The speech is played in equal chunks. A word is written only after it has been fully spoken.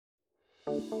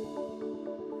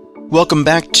Welcome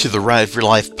back to the Ride of Your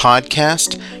Life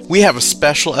podcast. We have a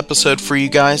special episode for you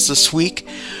guys this week.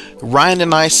 Ryan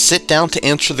and I sit down to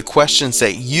answer the questions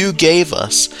that you gave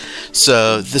us.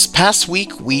 So this past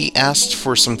week we asked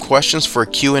for some questions for a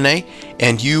Q&A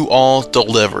and you all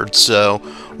delivered. So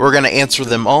we're going to answer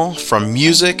them all, from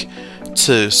music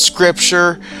to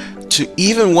scripture to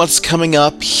even what's coming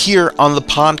up here on the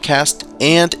podcast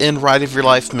and in Ride of Your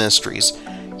Life Ministries.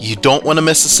 You don't want to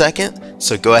miss a second,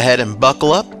 so go ahead and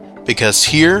buckle up, because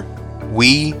here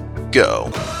we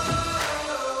go.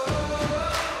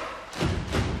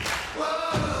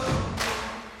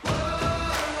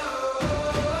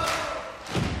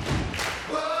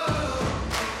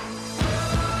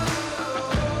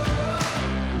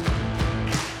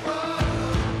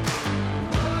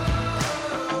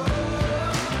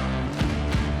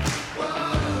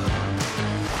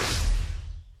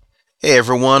 Hey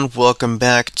everyone, welcome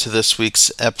back to this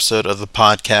week's episode of the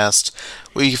podcast.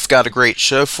 We've got a great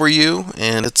show for you,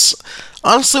 and it's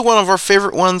honestly one of our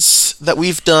favorite ones that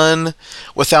we've done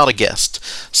without a guest.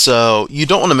 So you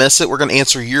don't want to miss it. We're going to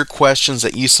answer your questions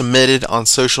that you submitted on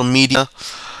social media.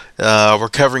 We're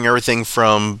covering everything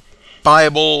from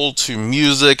Bible to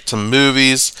music to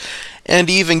movies, and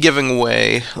even giving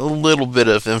away a little bit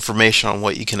of information on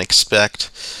what you can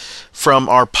expect from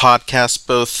our podcast,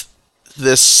 both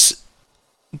this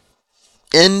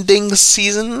ending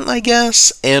season, I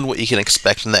guess, and what you can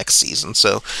expect next season.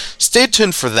 So stay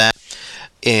tuned for that.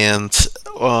 And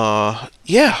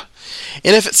yeah.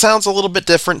 And if it sounds a little bit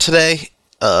different today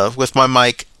with my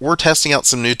mic, we're testing out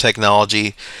some new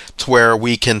technology to where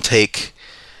we can take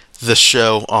the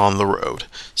show on the road.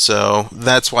 So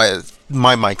that's why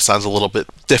my mic sounds a little bit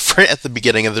different at the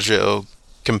beginning of the show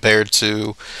compared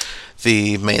to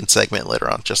the main segment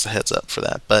later on. Just a heads up for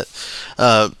that. But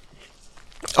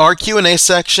our Q&A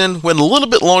section went a little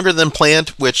bit longer than planned,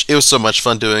 which it was so much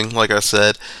fun doing, like I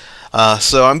said.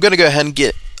 So I'm going to go ahead and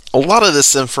get a lot of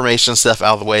this information stuff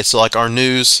out of the way. So like our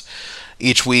news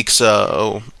each week.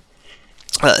 So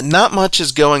not much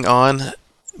is going on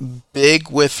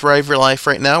big with Ride of Your Life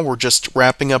right now. We're just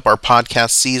wrapping up our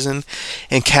podcast season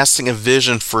and casting a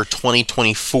vision for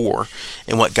 2024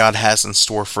 and what God has in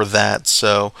store for that.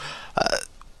 So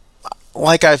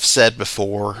like I've said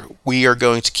before, we are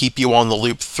going to keep you on the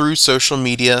loop through social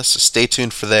media, so stay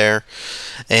tuned for there.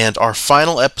 And our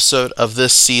final episode of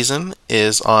this season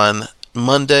is on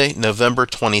Monday, November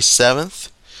 27th.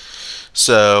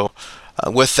 So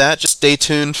with that, just stay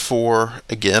tuned for,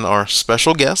 again, our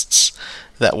special guests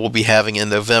that we'll be having in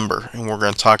November. And we're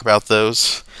going to talk about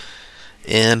those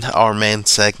in our main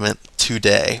segment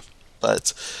today.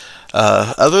 But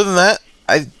other than that,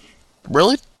 I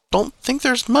really don't think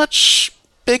there's much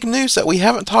big news that we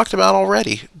haven't talked about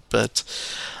already. But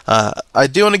I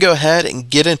do want to go ahead and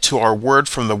get into our word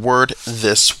from the Word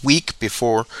this week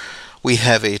before we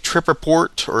have a trip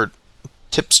report or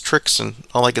tips, tricks, and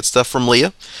all that good stuff from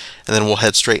Leah. And then we'll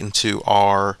head straight into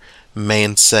our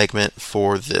main segment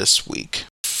for this week.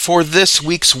 For this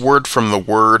week's word from the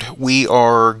Word, we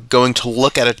are going to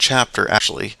look at a chapter,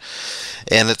 actually.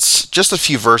 And it's just a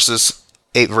few verses.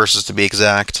 8 verses to be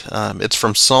exact. It's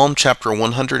from Psalm chapter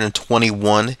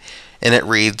 121, and it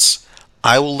reads,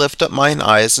 I will lift up mine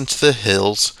eyes into the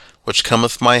hills, which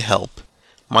cometh my help.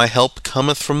 My help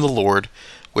cometh from the Lord,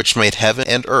 which made heaven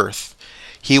and earth.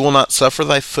 He will not suffer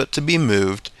thy foot to be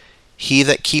moved. He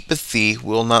that keepeth thee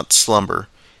will not slumber.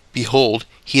 Behold,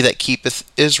 he that keepeth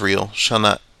Israel shall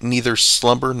not neither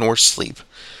slumber nor sleep.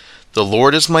 The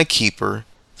Lord is my keeper.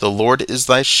 The Lord is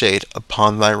thy shade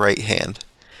upon thy right hand.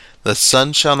 The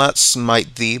sun shall not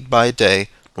smite thee by day,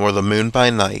 nor the moon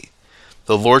by night.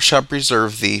 The Lord shall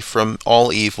preserve thee from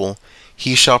all evil.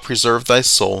 He shall preserve thy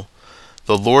soul.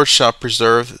 The Lord shall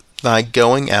preserve thy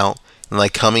going out and thy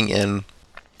coming in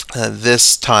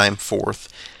this time forth,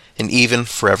 and even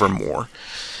forevermore.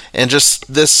 And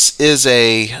just, this is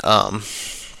a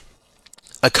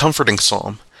comforting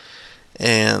psalm.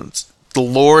 And the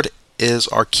Lord is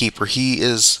our keeper. He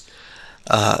is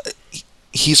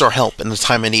He's our help in the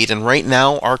time of need. And right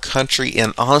now, our country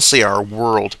and honestly our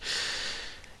world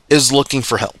is looking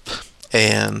for help.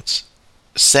 And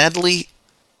sadly,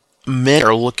 many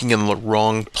are looking in the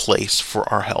wrong place for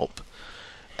our help.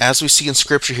 As we see in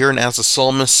Scripture here, and as the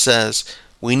psalmist says,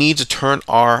 we need to turn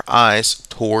our eyes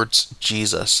towards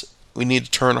Jesus. We need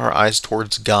to turn our eyes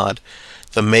towards God,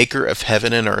 the maker of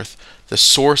heaven and earth, the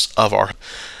source of our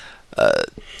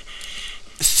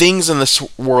things in this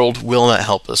world will not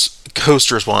help us.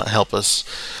 Coasters will not help us.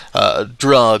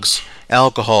 Drugs,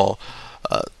 alcohol,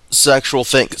 sexual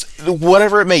things,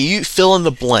 whatever it may, you fill in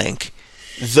the blank.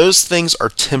 those things are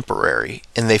temporary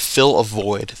and they fill a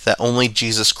void that only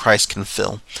Jesus Christ can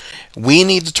fill. We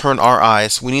need to turn our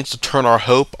eyes, we need to turn our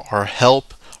hope, our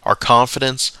help, our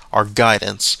confidence, our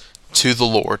guidance to the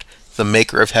Lord, the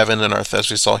maker of heaven and earth,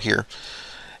 as we saw here.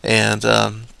 And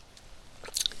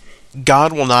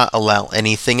God will not allow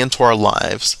anything into our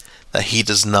lives that He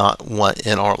does not want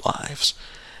in our lives.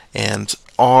 And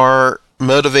our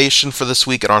motivation for this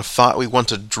week and our thought we want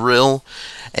to drill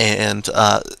and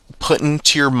put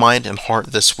into your mind and heart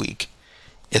this week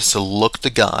is to look to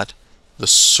God, the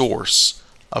source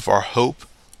of our hope,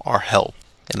 our help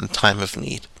in a time of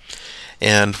need.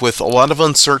 And with a lot of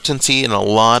uncertainty and a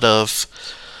lot of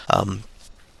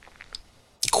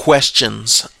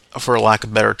questions, for lack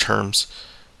of better terms,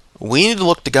 we need to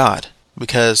look to God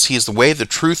because He is the way, the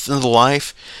truth, and the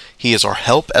life. He is our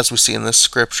help, as we see in this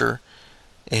scripture,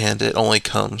 and it only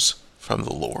comes from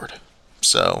the Lord.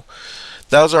 So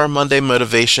that was our Monday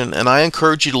motivation, and I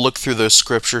encourage you to look through those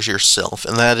scriptures yourself,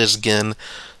 and that is, again,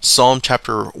 Psalm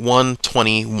chapter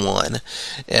 121,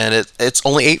 and it's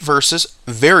only 8 verses,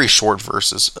 very short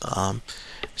verses.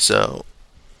 So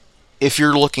if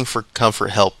you're looking for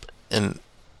comfort, help in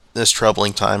this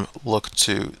troubling time, look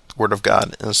to the Word of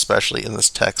God, and especially in this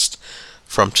text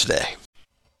from today.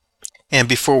 And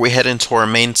before we head into our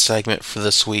main segment for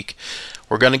this week,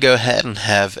 we're going to go ahead and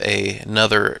have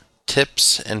another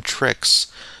tips and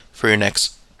tricks for your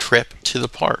next trip to the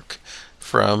park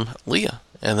from Leah.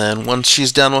 And then once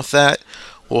she's done with that,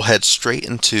 we'll head straight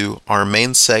into our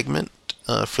main segment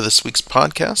for this week's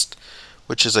podcast,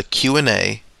 which is a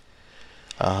Q&A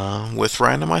with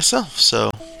Ryan and myself.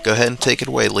 So go ahead and take it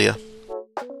away, Leah.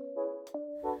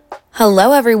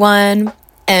 Hello, everyone,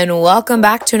 and welcome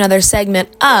back to another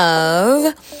segment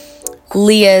of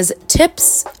Leah's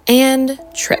Tips and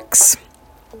Tricks.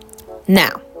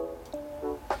 Now,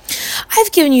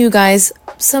 I've given you guys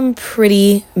some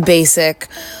pretty basic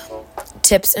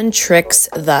tips and tricks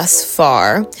thus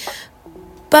far,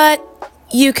 but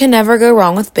you can never go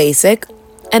wrong with basic,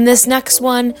 and this next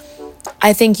one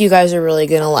I think you guys are really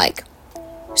going to like.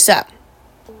 So,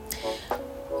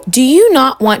 do you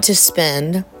not want to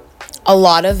spend a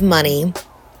lot of money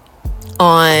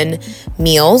on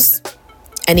meals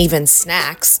and even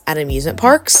snacks at amusement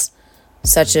parks,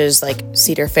 such as like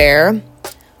Cedar Fair,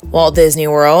 Walt Disney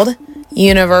World,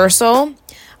 Universal?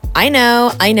 I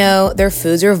know, their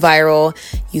foods are viral.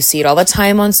 You see it all the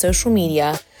time on social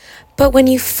media. But when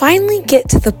you finally get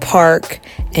to the park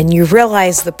and you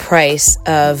realize the price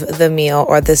of the meal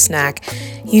or the snack,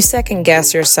 you second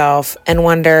guess yourself and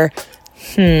wonder,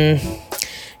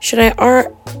 should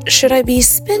I be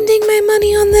spending my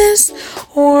money on this?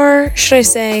 Or should I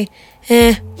say,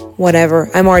 whatever,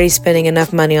 I'm already spending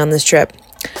enough money on this trip?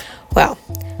 Well,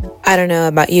 I don't know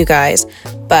about you guys,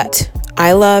 but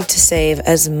I love to save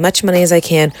as much money as I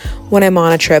can when I'm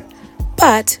on a trip,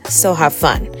 but still have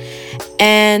fun.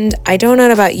 And I don't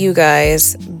know about you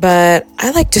guys, but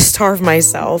I like to starve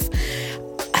myself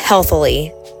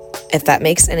healthily, if that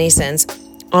makes any sense,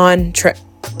 on trips.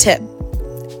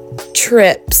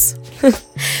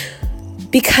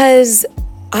 Because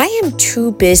I am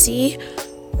too busy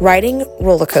riding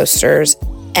roller coasters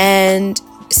and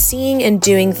seeing and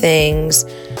doing things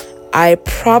I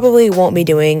probably won't be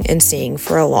doing and seeing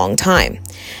for a long time.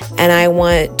 And I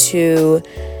want to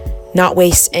not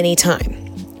waste any time.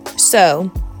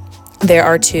 So there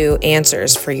are 2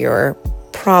 answers for your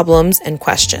problems and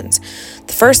questions.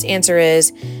 The first answer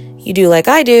is you do like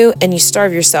I do and you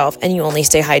starve yourself and you only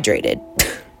stay hydrated.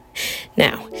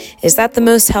 Now, is that the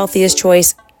most healthiest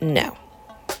choice? No.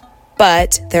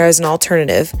 But there is an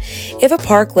alternative. If a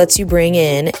park lets you bring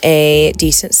in a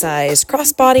decent sized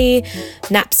crossbody,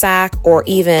 knapsack, or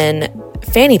even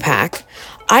fanny pack,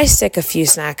 I stick a few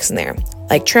snacks in there,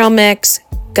 like trail mix,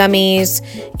 gummies,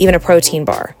 even a protein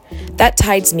bar. That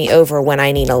tides me over when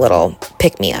I need a little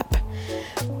pick-me-up.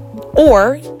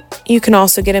 Or you can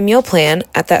also get a meal plan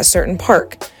at that certain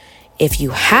park. If you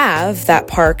have that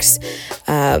park's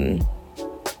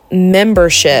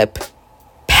membership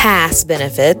pass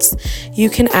benefits, you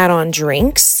can add on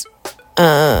drinks,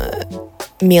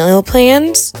 meal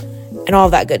plans, and all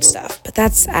of that good stuff. But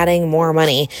that's adding more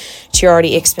money to your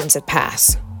already expensive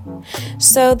pass.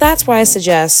 So that's why I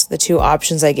suggest the 2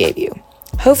 options I gave you.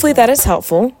 Hopefully that is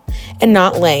helpful and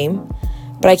not lame,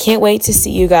 but I can't wait to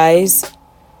see you guys,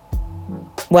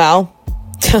 well,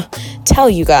 tell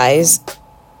you guys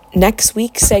next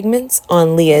week's segments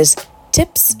on Leah's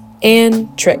Tips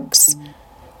and Tricks.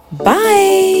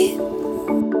 Bye!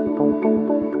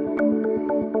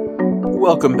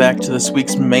 Welcome back to this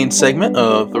week's main segment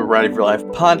of the Ride of Your Life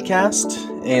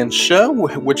podcast and show,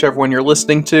 whichever one you're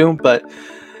listening to. But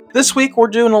This week we're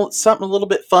doing something a little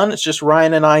bit fun. It's just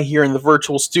Ryan and I here in the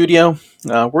virtual studio.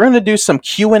 We're going to do some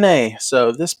Q&A.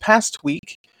 So this past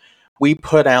week we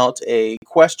put out a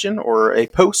question or a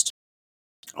post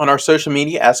on our social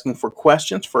media asking for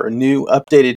questions for a new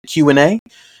updated Q&A.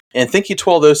 And thank you to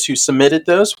all those who submitted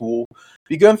those. We'll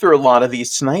be going through a lot of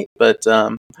these tonight, but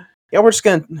we're just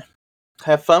going to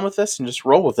have fun with this and just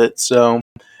roll with it. So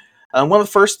one of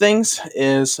the first things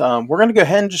is we're going to go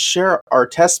ahead and just share our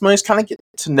testimonies, kind of get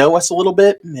to know us a little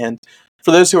bit. And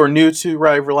for those who are new to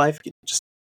River Life, just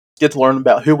get to learn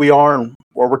about who we are and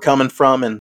where we're coming from.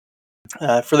 And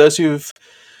for those who've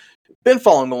been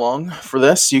following along for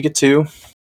this, you get to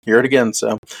hear it again.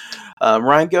 So,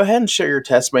 Ryan, go ahead and share your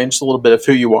testimony, just a little bit of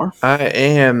who you are. I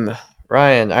am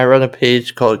Ryan. I run a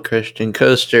page called Christian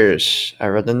Coasters. I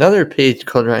run another page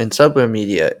called Ryan Subway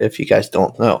Media, if you guys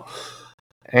don't know.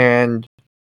 And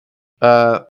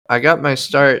I got my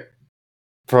start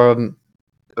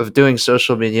of doing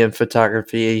social media and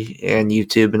photography and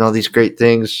YouTube and all these great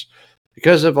things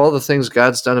because of all the things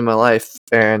God's done in my life.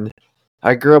 And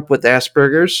I grew up with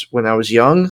Asperger's when I was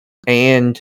young,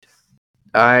 and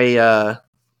I'm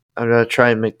going to try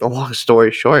and make the long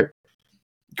story short.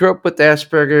 Grew up with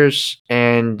Asperger's,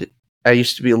 and I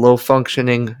used to be low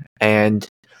functioning and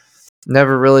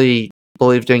never really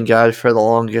believed in God for the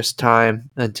longest time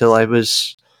until I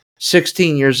was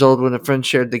 16 years old when a friend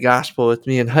shared the gospel with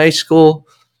me in high school.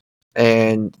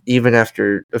 And even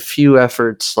after a few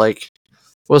efforts, it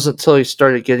wasn't until he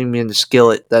started getting me into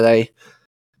Skillet that I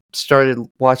started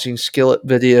watching Skillet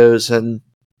videos, and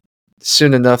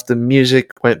soon enough the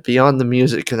music went beyond the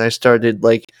music, and I started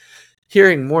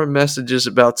hearing more messages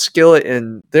about Skillet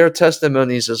and their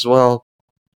testimonies as well,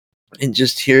 and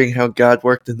just hearing how God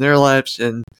worked in their lives.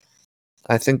 And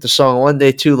I think the song One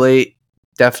Day Too Late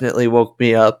definitely woke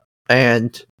me up,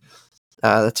 and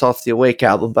that's off the Awake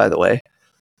album, by the way.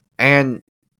 And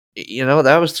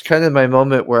that was kind of my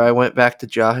moment where I went back to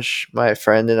Josh, my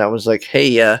friend, and I was like,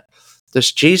 hey,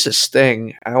 this Jesus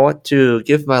thing, I want to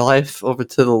give my life over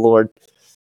to the Lord.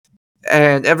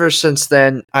 And ever since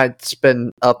then, it's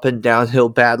been up and downhill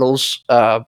battles,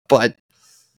 but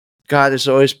God has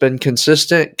always been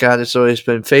consistent. God has always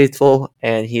been faithful,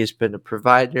 and He has been a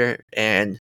provider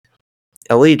and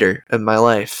a leader in my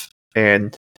life.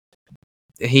 And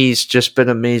He's just been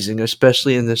amazing,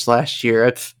 especially in this last year.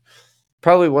 I've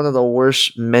probably one of the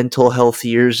worst mental health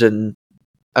years, and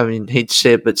hate to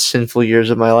say it, but sinful years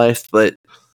of my life. But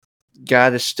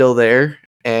God is still there,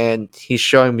 and He's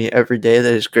showing me every day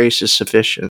that His grace is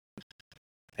sufficient.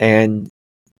 And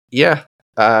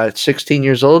 16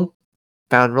 years old,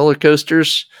 found roller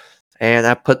coasters, and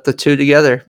I put the two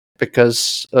together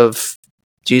because of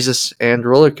Jesus and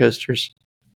roller coasters.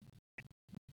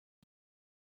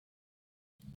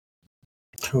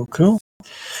 Cool.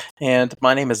 And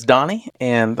my name is Donnie,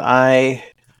 and I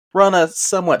run a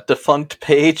somewhat defunct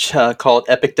page called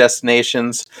Epic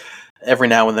Destinations. Every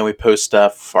now and then we post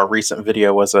stuff. Our recent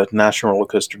video was a National Roller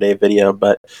Coaster Day video,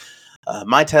 but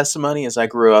my testimony is I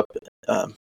grew up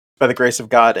by the grace of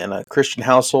God in a Christian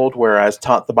household where I was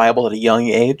taught the Bible at a young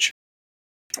age,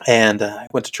 and I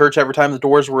went to church every time the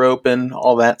doors were open,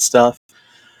 all that stuff.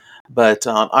 But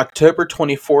on October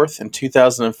 24th in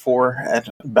 2004, at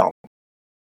about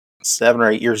 7 or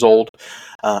 8 years old,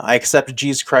 I accepted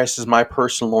Jesus Christ as my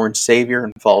personal Lord and Savior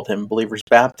and followed Him in believer's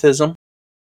baptism.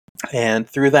 And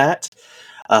through that,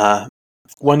 1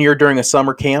 year during a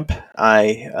summer camp,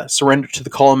 I surrendered to the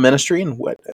call of ministry and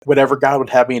whatever God would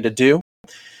have me to do.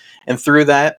 And through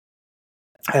that,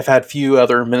 I've had a few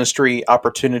other ministry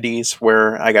opportunities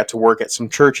where I got to work at some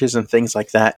churches and things like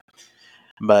that.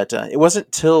 But it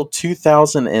wasn't till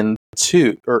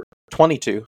 2022,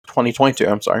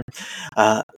 I'm sorry.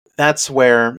 That's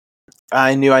where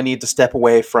I knew I needed to step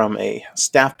away from a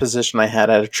staff position I had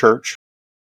at a church.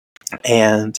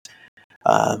 And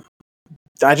I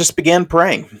just began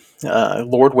praying,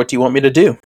 Lord, what do you want me to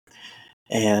do?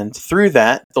 And through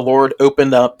that, the Lord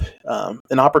opened up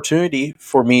an opportunity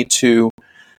for me to,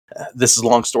 this is a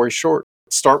long story short,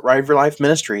 start River Life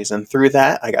Ministries. And through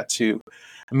that, I got to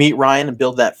meet Ryan and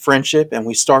build that friendship. And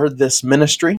we started this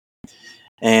ministry.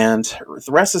 And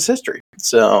the rest is history.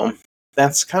 So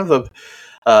that's kind of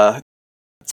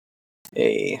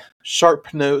a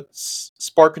spark note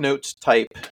type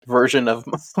version of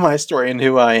my story and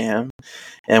who I am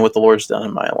and what the Lord's done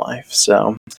in my life.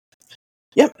 So,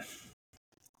 yep.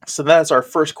 So that's our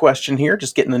first question here,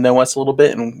 just getting to know us a little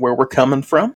bit and where we're coming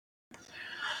from.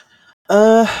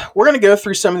 We're going to go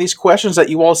through some of these questions that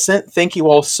you all sent. Thank you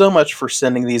all so much for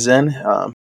sending these in.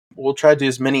 We'll try to do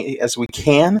as many as we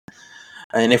can.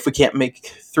 And if we can't make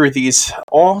through these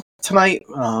all tonight,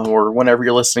 or whenever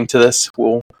you're listening to this,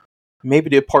 we'll maybe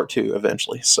do part 2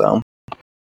 eventually. So,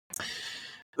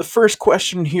 the first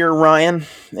question here, Ryan,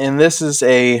 and this is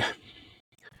a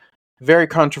very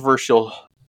controversial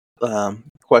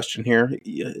question here.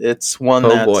 It's one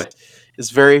Oh boy. that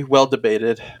is very well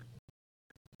debated.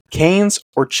 Cane's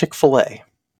or Chick-fil-A?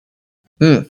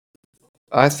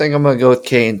 I think I'm gonna go with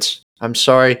Cane's. I'm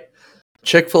sorry.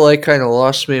 Chick-fil-A kind of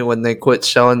lost me when they quit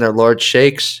selling their large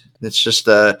shakes. It's just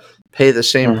pay the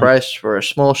same price for a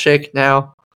small shake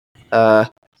now.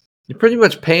 You're pretty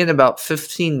much paying about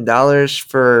 $15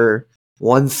 for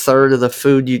 1/3 of the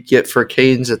food you'd get for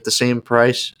Cane's at the same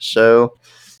price. So,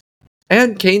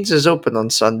 and Cane's is open on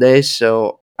Sundays,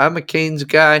 so I'm a Cane's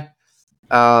guy.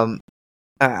 I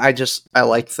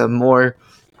like them more.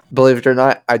 Believe it or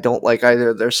not, I don't like either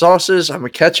of their sauces. I'm a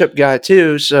ketchup guy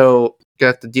too, so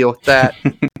got to deal with that.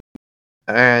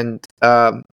 And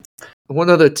one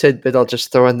other tidbit I'll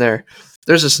just throw in there.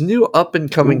 There's this new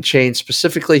up-and-coming chain,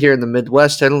 specifically here in the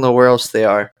Midwest. I don't know where else they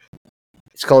are.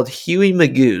 It's called Huey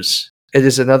Magoo's. It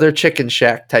is another chicken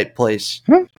shack type place.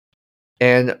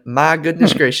 And my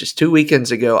goodness gracious, 2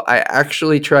 weekends ago, I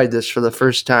actually tried this for the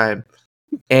first time,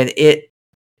 and it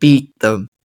beat them.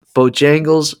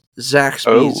 Bojangles,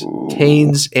 Zaxby's,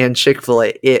 Cane's, and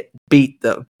Chick-fil-A. It beat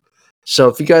them. So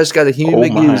if you guys got a Huey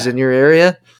Magoo's in your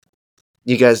area,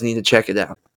 you guys need to check it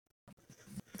out.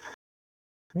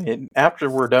 After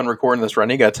we're done recording this run,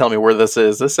 you gotta tell me where this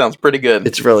is. This sounds pretty good.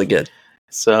 It's really good.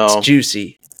 So it's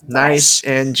juicy. Nice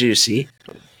and juicy.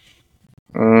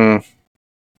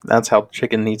 That's how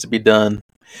chicken needs to be done.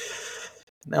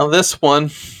 Now this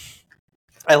one,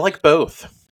 I like both.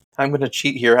 I'm going to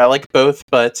cheat here. I like both,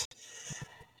 but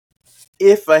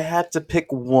if I had to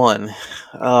pick one,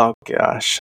 oh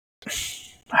gosh,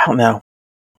 I don't know.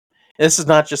 This is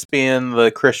not just being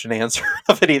the Christian answer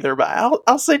of it either, but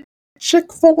I'll say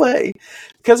Chick-fil-A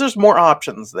because there's more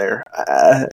options there,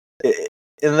 and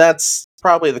that's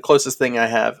probably the closest thing I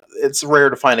have. It's rare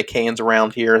to find a Cane's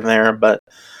around here and there, but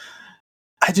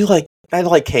I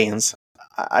like Cane's.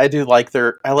 I like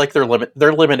their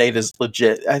lemonade is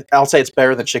legit. I'll say it's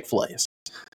better than Chick-fil-A's.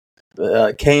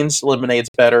 Cane's lemonade's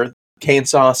better. Cane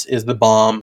sauce is the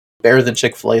bomb. Better than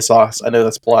Chick-fil-A sauce. I know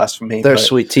that's blasphemy. Their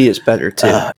sweet tea is better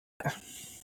too.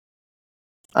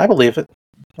 I believe it.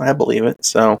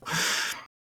 So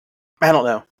I don't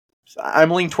know.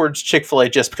 I'm leaning towards Chick-fil-A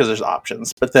just because there's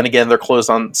options. But then again, they're closed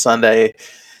on Sunday.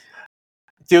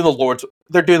 They're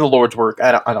doing the Lord's work.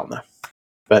 I don't know.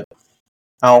 But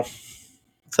I'll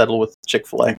settle with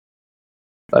Chick-fil-A.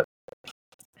 But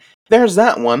there's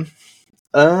that one.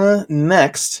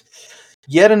 Next,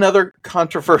 yet another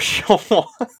controversial one.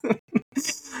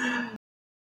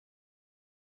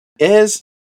 Is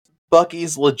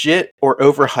Buc-ee's legit or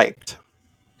overhyped?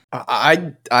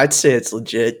 I'd say it's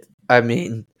legit. I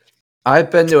mean,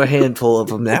 I've been to a handful of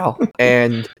them now,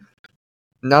 and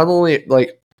not only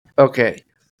okay,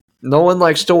 no one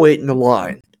likes to wait in the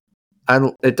line.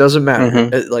 It doesn't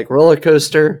matter. Like roller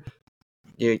coaster,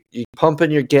 you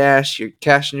pumping your gas, you're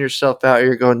cashing yourself out,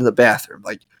 you're going to the bathroom.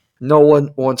 Like no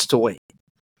one wants to wait.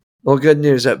 Well, good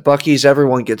news at Buc-ee's,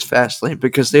 everyone gets fast lane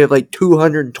because they have like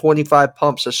 225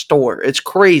 pumps a store. It's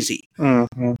crazy. And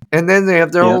then they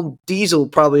have their own diesel,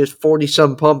 probably has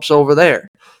 40-some pumps over there.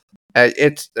 And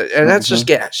that's just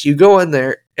gas. You go in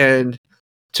there, and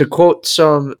to quote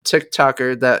some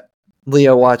TikToker that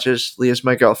Leah watches, Leah's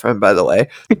my girlfriend, by the way,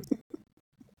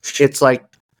 it's like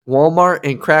Walmart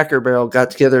and Cracker Barrel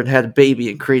got together and had a baby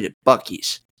and created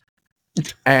Buc-ee's.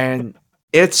 And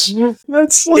that's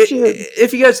legit.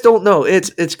 If you guys don't know,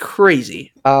 it's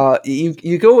crazy.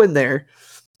 You go in there,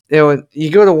 and you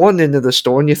go to one end of the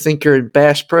store and you think you're in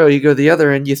Bass Pro. You go to the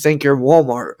other end, you think you're in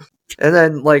Walmart. And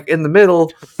then, like in the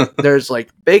middle, there's like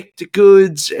baked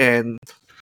goods and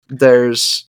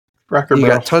there's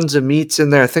got tons of meats in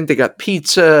there. I think they got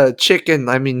pizza, chicken.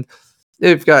 I mean,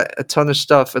 they've got a ton of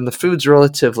stuff, and the food's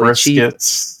relatively cheap.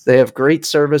 They have great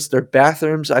service. Their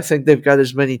bathrooms, I think they've got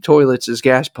as many toilets as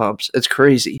gas pumps. It's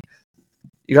crazy.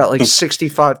 You got like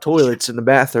 65 toilets in the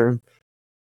bathroom.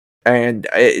 And,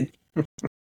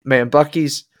 man,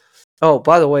 Buc-ee's. Oh,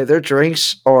 by the way, their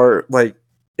drinks are like,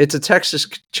 it's a Texas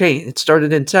chain. It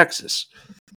started in Texas.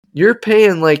 You're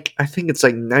paying like, I think it's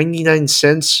like 99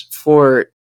 cents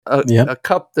for a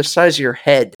cup the size of your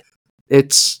head.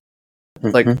 It's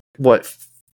like, what,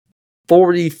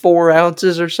 44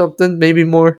 ounces or something, maybe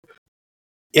more?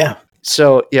 Yeah.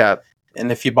 So, yeah.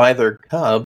 And if you buy their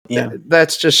cup,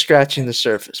 that's just scratching the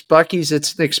surface. Buc-ee's,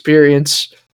 it's an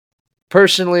experience.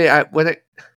 Personally, I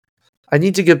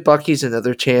need to give Buc-ee's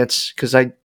another chance because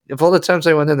of all the times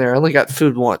I went in there, I only got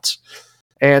food once.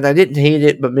 And I didn't hate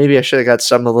it, but maybe I should have got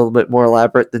something a little bit more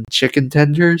elaborate than chicken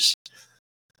tenders.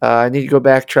 I need to go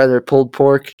back try their pulled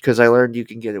pork because I learned you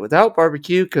can get it without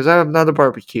barbecue because I'm not a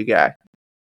barbecue guy.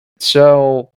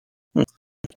 So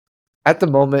at the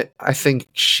moment, I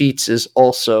think Sheetz is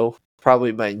also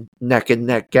probably my neck and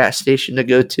neck gas station to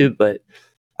go to, but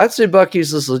I'd say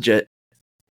Buc-ee's is legit.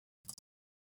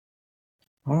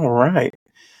 All right.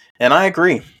 And I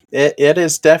agree. It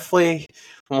is definitely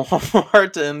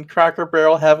Walmart and Cracker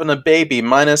Barrel having a baby,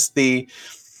 minus the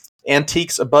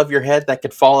antiques above your head that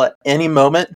could fall at any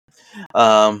moment.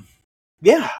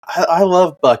 Yeah, I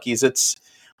love Buc-ee's. It's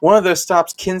one of those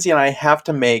stops Kinsey and I have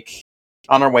to make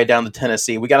on our way down to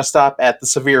Tennessee. We got to stop at the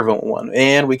Sevierville one,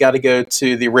 and we got to go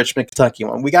to the Richmond, Kentucky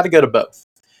one. We got to go to both.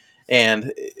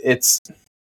 And it's,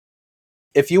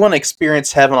 if you want to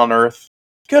experience heaven on earth,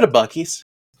 go to Buc-ee's.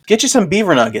 Get you some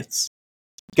beaver nuggets.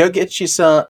 Go get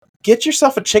yourself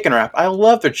a chicken wrap. I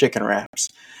love their chicken wraps.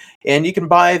 And you can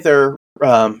buy their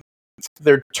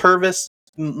Tervis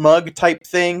mug type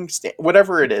thing,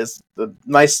 whatever it is, the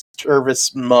nice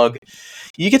Tervis mug.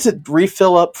 You get to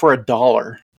refill up for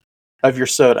 $1 of your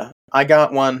soda. I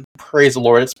got one. Praise the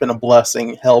Lord. It's been a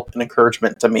blessing, help, and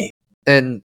encouragement to me.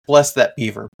 And bless that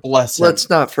beaver. Bless him. let's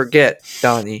not forget,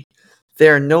 Donnie, they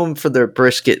are known for their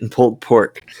brisket and pulled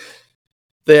pork.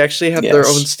 They actually have their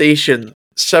own station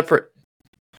separate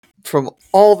from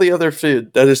all the other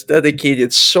food that is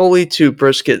dedicated solely to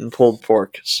brisket and pulled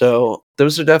pork. So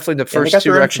those are definitely the first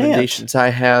two recommendations I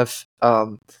have.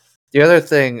 The other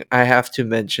thing I have to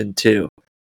mention too,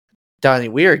 Donnie,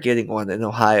 we are getting one in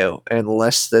Ohio in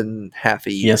less than half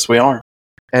a year. Yes, we are.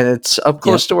 And it's up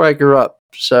close to where I grew up.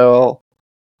 So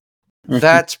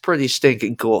that's pretty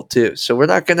stinking cool too. So we're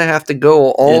not going to have to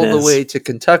go all the way to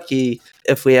Kentucky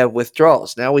if we have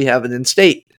withdrawals. Now we have it in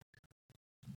state.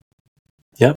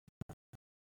 Yep.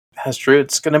 That's true.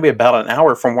 It's going to be about an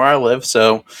hour from where I live,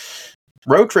 so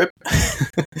road trip.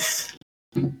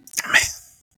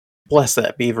 Bless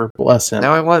that beaver. Bless him.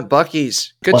 Now I want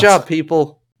Buc-ee's. Good job,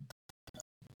 people.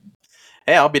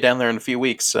 Hey, I'll be down there in a few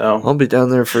weeks, so I'll be down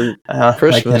there for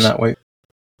Christmas. I cannot wait.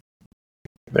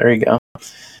 There you go.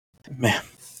 Man,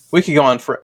 we could go on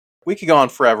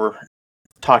forever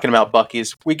talking about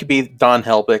Buc-ee's. We could be Don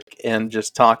Helbick and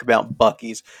just talk about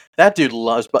Buc-ee's. That dude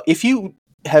loves if you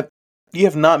have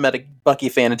not met a Buc-ee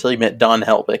fan until you met Don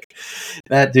Helbick.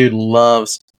 That dude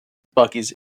loves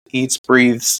Buc-ee's. Eats,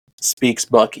 breathes, speaks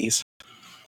Buc-ee's.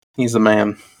 He's the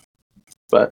man.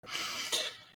 But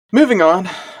moving on,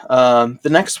 the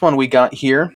next one we got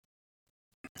here.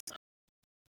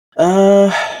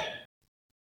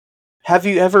 Have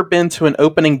you ever been to an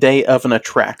opening day of an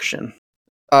attraction?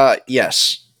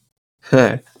 Yes.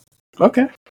 Okay.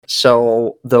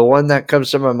 So the one that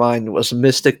comes to my mind was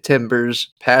Mystic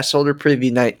Timbers Pass Holder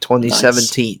Preview Night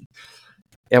 2017. Nice.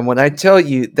 And when I tell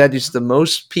you that is the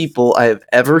most people I have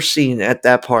ever seen at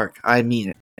that park, I mean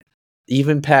it.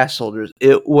 Even pass holders,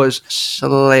 it was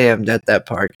slammed at that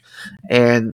park.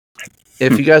 And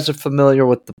if you guys are familiar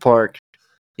with the park,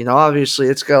 you know, obviously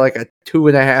it's got like a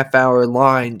 2.5 hour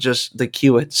line, just the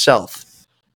queue itself.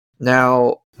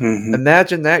 Now,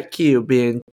 imagine that queue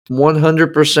being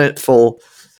 100% full,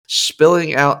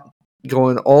 spilling out,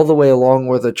 going all the way along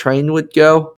where the train would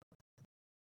go,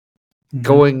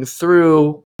 going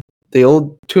through the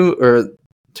old Tomb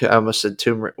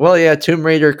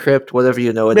Raider crypt, whatever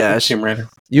you know it as. Tomb Raider.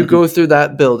 You go through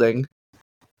that building,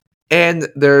 and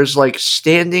there's like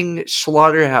standing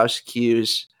slaughterhouse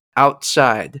queues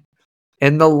outside,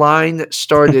 and the line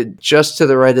started just to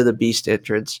the right of the Beast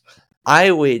entrance.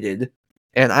 I waited,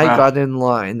 and I got in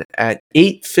line at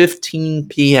 8:15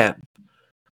 p.m.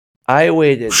 I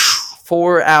waited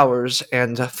 4 hours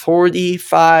and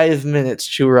 45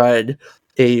 minutes to ride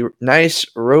a nice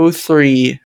row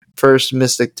 3 first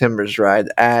Mystic Timbers ride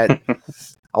at,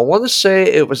 I want to say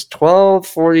it was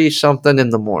 12:40 something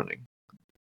in the morning.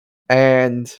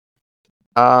 And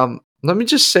let me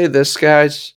just say this,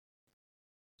 guys.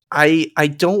 I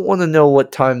don't want to know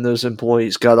what time those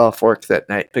employees got off work that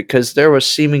night because there was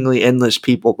seemingly endless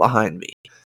people behind me.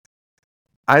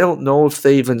 I don't know if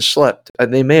they even slept,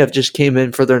 and they may have just came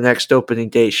in for their next opening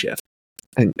day shift.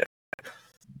 And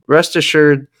rest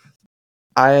assured,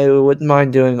 I wouldn't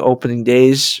mind doing opening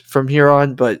days from here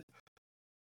on, but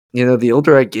you know, the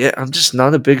older I get, I'm just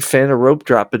not a big fan of rope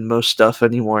dropping most stuff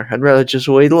anymore. I'd rather just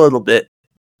wait a little bit.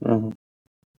 Mm-hmm.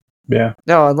 Yeah.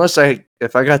 No,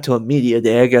 if I got to a media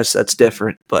day, I guess that's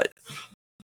different. But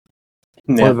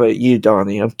what about you,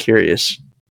 Donnie? I'm curious.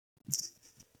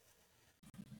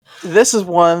 This is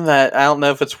one that I don't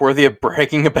know if it's worthy of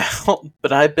bragging about,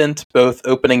 but I've been to both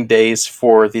opening days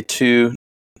for the 2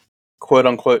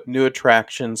 quote-unquote new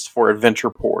attractions for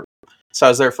Adventure Port. So I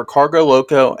was there for Cargo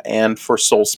Loco and for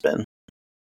Soul Spin.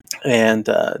 And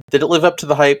did it live up to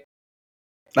the hype?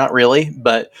 Not really,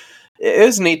 but it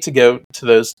was neat to go to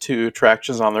those two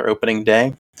attractions on their opening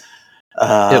day.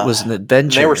 It was an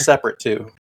adventure. And they were separate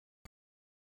too.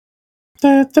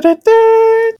 Da, da, da,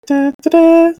 da, da, da,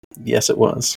 da. Yes, it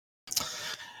was.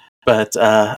 But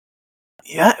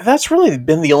yeah, that's really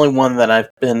been the only one that I've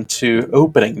been to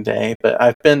opening day. But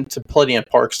I've been to plenty of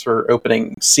parks for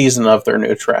opening season of their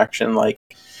new attraction. Like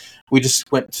we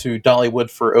just went to Dollywood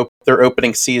for their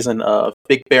opening season of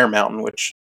Big Bear Mountain,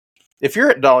 which if you're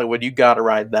at Dollywood, you gotta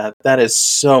ride that. That is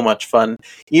so much fun.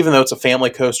 Even though it's a family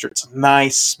coaster, it's a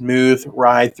nice, smooth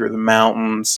ride through the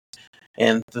mountains.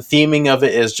 And the theming of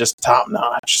it is just top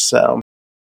notch. So,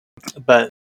 but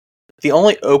the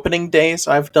only opening days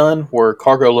I've done were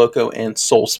Cargo Loco and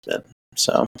Soul Spin.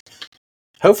 So,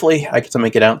 hopefully, I get to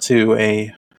make it out to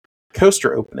a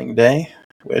coaster opening day,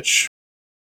 which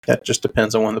that just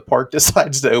depends on when the park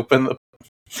decides to open.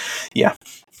 Yeah.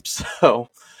 So,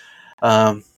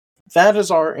 that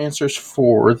is our answers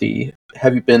for the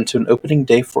have you been to an opening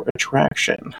day for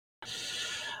attraction?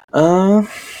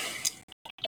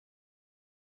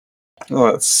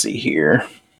 Let's see here.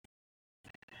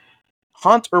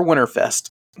 Haunt or Winterfest?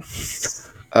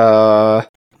 I'm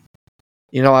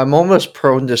almost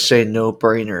prone to say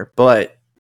no-brainer, but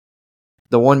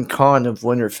the one con of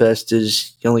Winterfest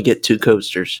is you only get 2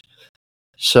 coasters.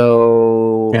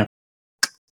 So, yeah.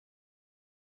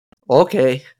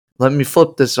 Okay, let me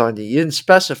flip this on you. You didn't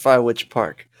specify which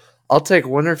park. I'll take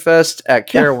Winterfest at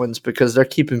Carowinds because they're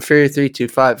keeping Ferry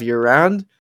 325 year-round,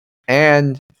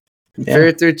 and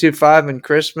Ferry 325 and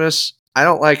Christmas. I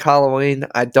don't like Halloween.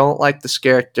 I don't like the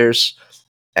characters,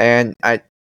 and I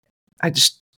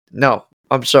just no.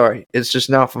 I'm sorry. It's just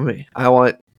not for me. I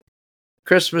want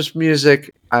Christmas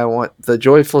music. I want the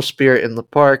joyful spirit in the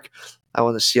park. I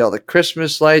want to see all the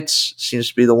Christmas lights. Seems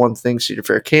to be the one thing Cedar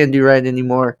Fair can do right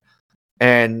anymore.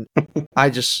 And I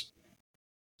just,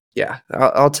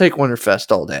 I'll take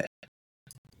Winterfest all day.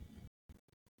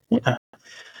 Yeah.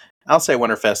 I'll say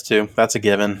Winterfest too. That's a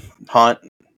given. Haunt.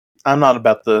 I'm not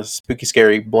about the spooky,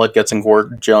 scary blood, guts, and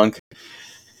gore junk.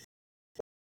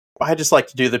 I just like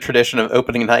to do the tradition of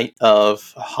opening night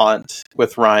of Haunt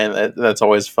with Ryan. That's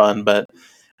always fun. But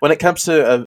when it comes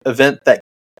to an event that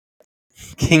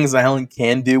Kings Island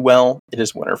can do well, it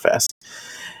is Winterfest.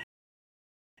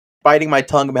 Biting my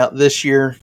tongue about this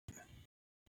year,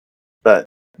 but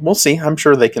we'll see. I'm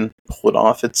sure they can pull it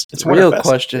off. It's the real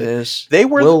question is,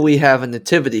 will we have a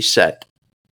nativity set?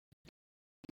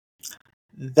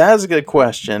 That's a good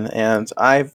question, and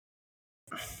I've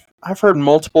heard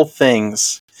multiple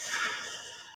things.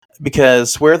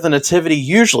 Because where the nativity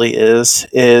usually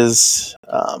is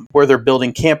where they're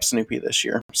building Camp Snoopy this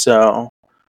year. So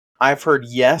I've heard,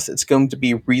 yes, it's going to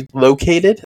be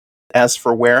relocated. As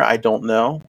for where, I don't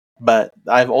know. But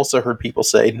I've also heard people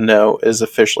say no, is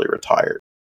officially retired.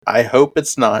 I hope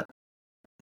it's not.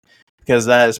 Because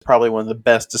that is probably one of the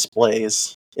best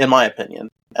displays, in my opinion,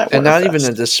 at and Winterfest. Not even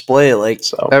a display.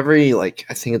 Every, I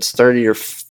think it's 30 or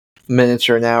minutes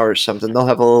or an hour or something, they'll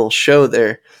have a little show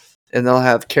there. And they'll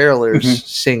have carolers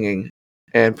singing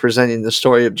and presenting the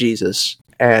story of Jesus.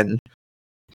 And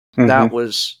that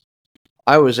was,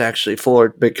 I was actually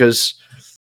floored because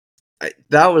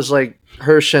that was like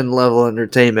Hershen level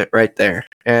entertainment right there.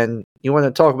 And you want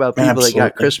to talk about people that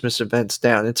got Christmas events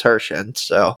down, it's Hershen.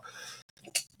 So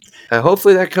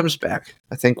hopefully that comes back.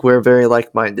 I think we're very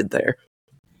like-minded there.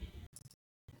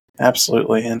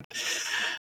 Absolutely. And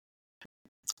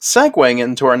segueing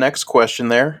into our next question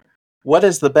there, what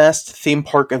is the best theme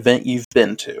park event you've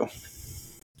been to?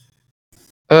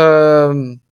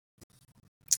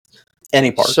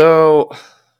 Any park. So,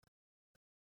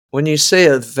 when you say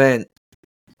event,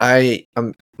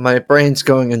 my brain's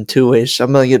going in 2 ways. So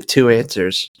I'm going to give 2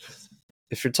 answers.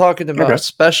 If you're talking about a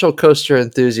special coaster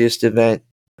enthusiast event,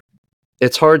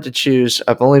 it's hard to choose.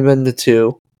 I've only been to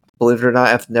 2. Believe it or not,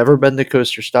 I've never been to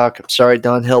Coaster Stock. I'm sorry,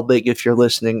 Don Helbig, if you're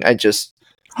listening.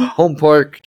 Home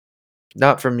park,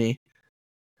 not for me.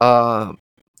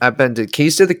 I've been to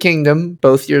Keys to the Kingdom.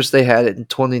 Both years they had it in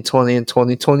 2020 and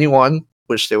 2021.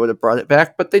 Wish they would have brought it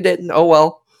back, but they didn't. Oh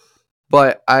well.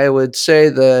 But I would say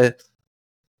the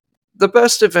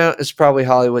best event is probably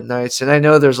Hollywood Nights. And I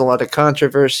know there's a lot of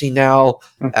controversy now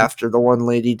after the one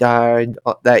lady died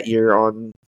that year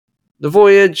on the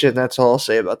voyage, and that's all I'll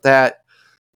say about that.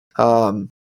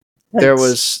 There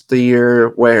was the year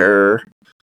where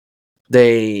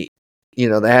they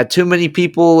had too many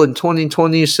people in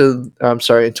 2020, so I'm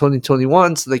sorry, in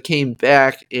 2021, so they came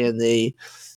back and they,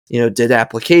 did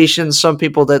applications. Some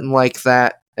people didn't like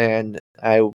that, and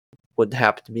I would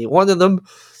happen to be one of them.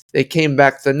 They came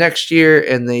back the next year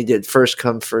and they did first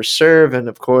come, first serve. And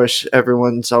of course,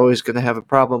 everyone's always going to have a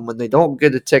problem when they don't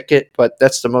get a ticket, but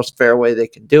that's the most fair way they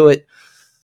can do it.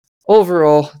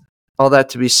 Overall, all that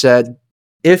to be said,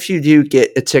 if you do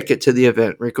get a ticket to the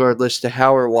event, regardless to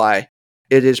how or why,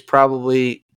 it is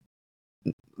probably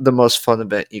the most fun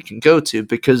event you can go to,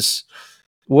 because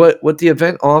what the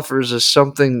event offers is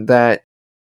something that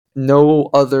no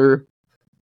other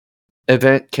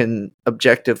event can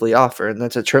objectively offer, and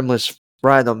that's a trimless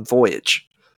ride on Voyage.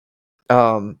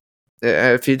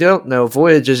 If you don't know,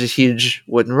 Voyage is a huge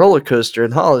wooden roller coaster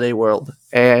in Holiday World,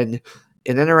 and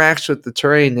it interacts with the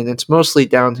terrain, and it's mostly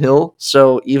downhill,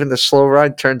 so even the slow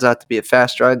ride turns out to be a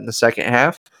fast ride in the second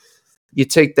half. You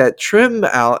take that trim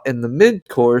out in the mid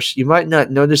course, you might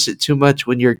not notice it too much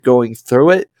when you're going through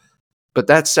it, but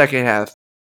that second half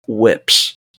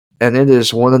whips. And it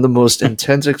is one of the most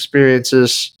intense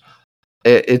experiences.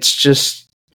 It's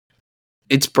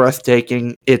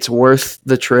breathtaking. It's worth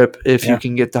the trip if you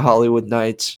can get to Hollywood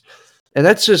Nights. And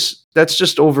that's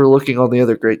just overlooking all the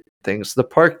other great things.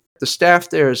 The staff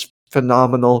there is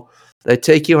phenomenal. They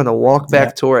take you on a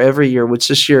walk-back tour every year, which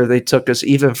this year they took us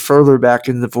even further back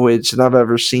in the Voyage than I've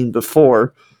ever seen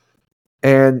before.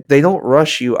 And they don't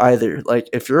rush you either. Like,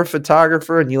 if you're a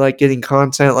photographer and you like getting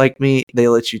content like me, they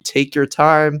let you take your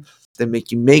time. They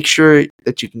make you make sure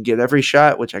that you can get every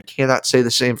shot, which I cannot say the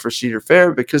same for Cedar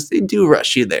Fair because they do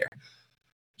rush you there.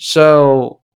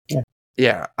 So,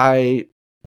 yeah, I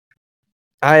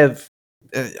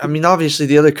mean, obviously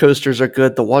the other coasters are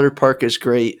good. The water park is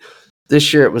great.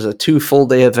 This year it was a 2 full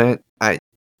day event.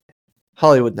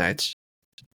 Hollywood Nights.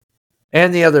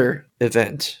 And the other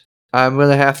event, I'm going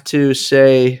to have to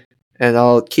say, and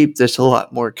I'll keep this a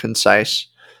lot more concise,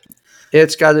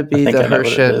 it's got to be the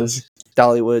Herschend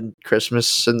Dollywood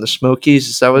Christmas in the Smokies.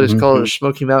 Is that what it's called? Or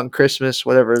Smoky Mountain Christmas,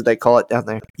 whatever they call it down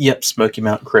there. Yep, Smoky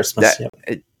Mountain Christmas.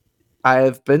 I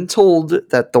have been told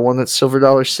that the one at Silver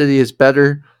Dollar City is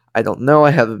better. I don't know.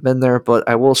 I haven't been there, but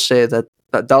I will say that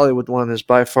the Dollywood one is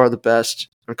by far the best.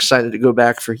 I'm excited to go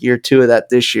back for year 2 of that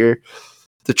this year.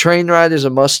 The train ride is a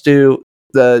must-do.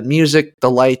 The music, the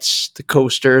lights, the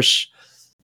coasters,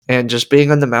 and just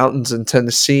being on the mountains in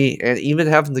Tennessee, and even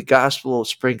having the gospel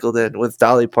sprinkled in with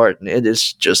Dolly Parton, it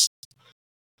is just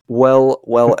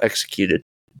well executed.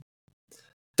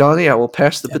 Donnie, I will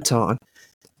pass the baton.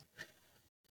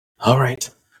 All right,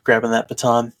 grabbing that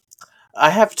baton. I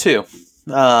have 2.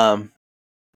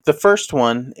 The first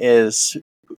one is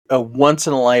a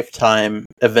once-in-a-lifetime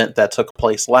event that took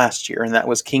place last year, and that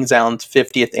was Kings Island's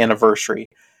 50th anniversary.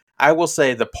 I will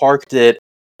say the park did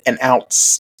an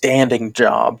outstanding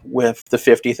job with the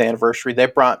 50th anniversary. They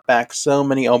brought back so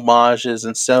many homages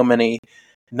and so many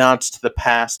nods to the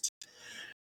past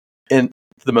in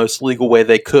the most legal way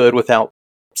they could without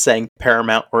saying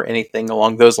Paramount or anything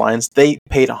along those lines. They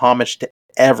paid homage to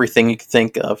everything you could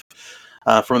think of,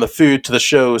 from the food to the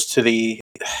shows to the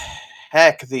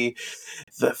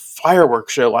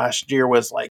fireworks show last year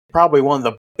was like probably one of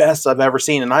the best I've ever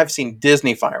seen, and I've seen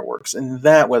Disney fireworks, and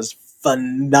that was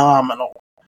phenomenal.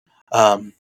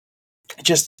 It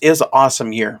just is an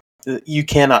awesome year. You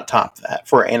cannot top that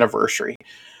for an anniversary.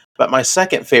 But my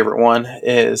second favorite one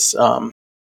is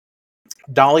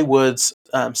Dollywood's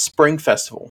Spring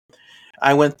Festival.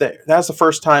 I went there. That was the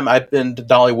first time I've been to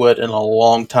Dollywood in a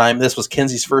long time. This was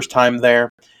Kenzie's first time there.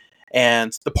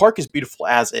 And the park is beautiful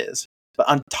as is. But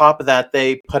on top of that,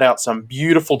 they put out some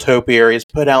beautiful topiaries,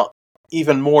 put out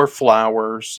even more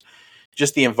flowers.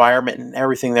 Just the environment and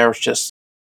everything there was just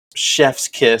chef's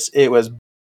kiss. It was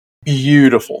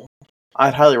beautiful.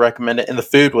 I'd highly recommend it. And the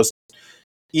food was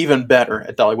even better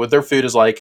at Dollywood. Their food is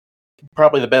like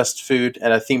probably the best food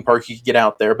at a theme park you could get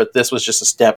out there, but this was just a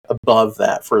step above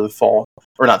that for the fall.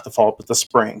 Or not the fall, but the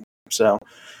spring. So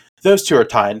those 2 are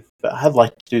tied, but I'd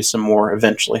like to do some more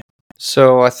eventually.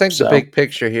 So I think the big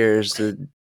picture here is that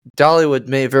Dollywood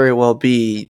may very well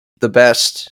be the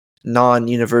best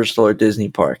non-Universal or Disney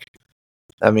park.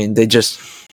 I mean, they just...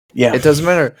 Yeah. It doesn't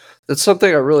matter. That's something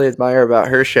I really admire about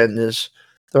Herschend is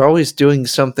they're always doing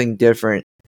something different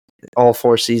all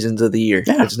 4 seasons of the year.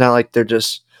 Yeah. It's not like they're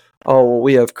just, oh, well,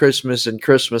 we have Christmas and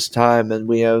Christmas time, and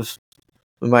we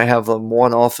might have a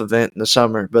one-off event in the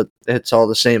summer, but it's all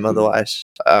the same otherwise.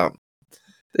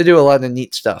 They do a lot of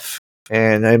neat stuff,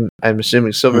 and I'm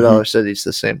assuming Silver Dollar City's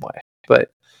the same way. But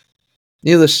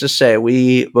needless to say,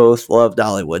 we both love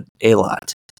Dollywood a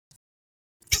lot.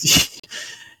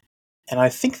 And I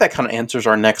think that kind of answers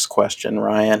our next question,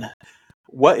 Ryan.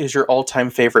 What is your all-time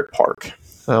favorite park?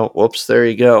 Oh, whoops! There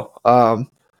you go.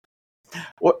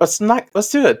 Let's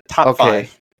do a top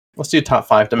 5. Let's do a top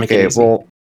 5 to make it easy. Well,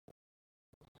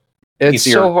 It's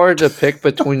easier. so hard to pick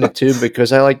between the two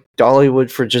because I like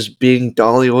Dollywood for just being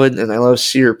Dollywood, and I love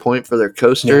Cedar Point for their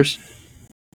coasters.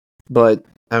 But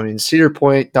I mean, Cedar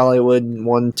Point, Dollywood,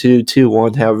 1, 2, 2,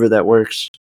 1, however that works.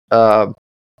 Um,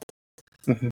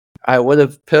 Mhm. I would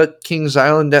have put Kings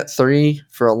Island at 3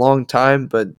 for a long time,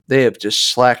 but they have just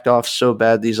slacked off so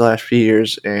bad these last few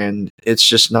years, and it's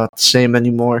just not the same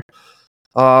anymore.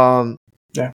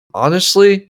 Yeah.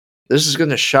 Honestly, this is going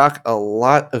to shock a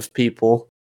lot of people,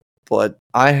 but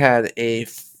I had a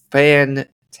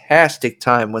fantastic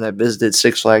time when I visited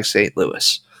Six Flags St.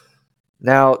 Louis.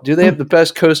 Now, do they have the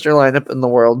best coaster lineup in the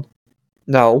world?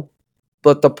 No.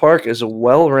 But the park is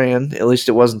well ran. At least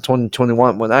it was in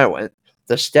 2021 when I went.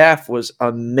 The staff was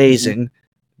amazing,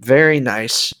 very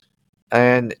nice,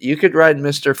 and you could ride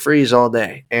Mr. Freeze all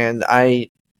day. And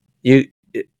you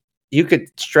could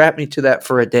strap me to that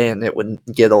for a day, and it wouldn't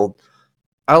get old.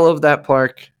 I love that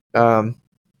park.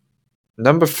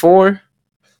 Number 4,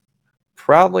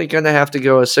 probably gonna have to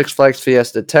go with Six Flags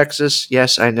Fiesta Texas.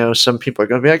 Yes, I know some people are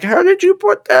gonna be like, "How did you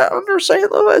put that under St.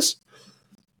 Louis?"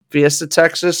 Fiesta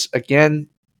Texas, again,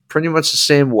 pretty much the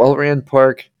same, well-ran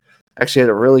park. Actually had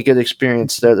a really good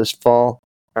experience there this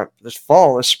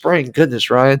spring. Goodness,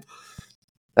 Ryan.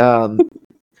 And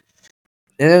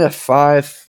then at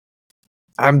 5,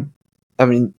 I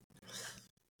mean,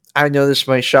 I know this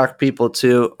might shock people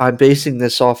too. I'm basing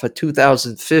this off a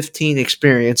 2015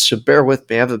 experience, so bear with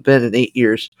me. I haven't been in 8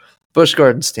 years. Busch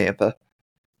Gardens, Tampa.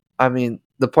 I mean,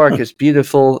 the park is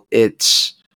beautiful.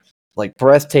 It's like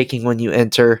breathtaking when you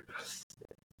enter.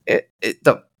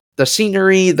 The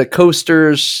scenery, the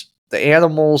coasters, the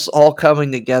animals all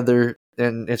coming together,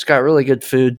 and it's got really good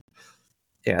food.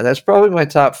 Yeah, that's probably my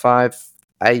top 5.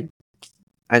 I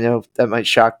know that might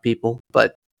shock people,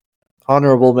 but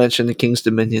honorable mention to King's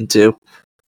Dominion too.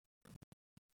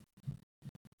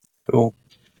 Cool.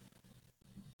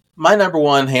 My number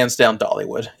 1, hands down,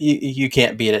 Dollywood. You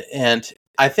can't beat it. And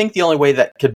I think the only way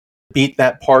that could beat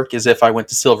that park is if I went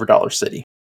to Silver Dollar City,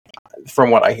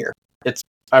 from what I hear.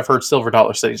 I've heard Silver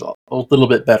Dollar City's a little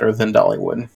bit better than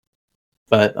Dollywood.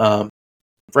 But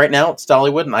right now it's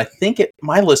Dollywood, and I think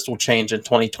my list will change in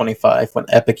 2025 when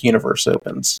Epic Universe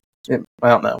opens. I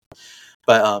don't know.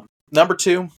 But number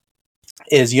 2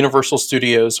 is Universal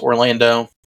Studios Orlando.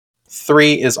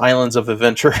 3 is Islands of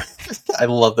Adventure. I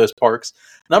love those parks.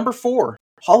 Number 4,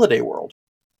 Holiday World.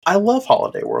 I love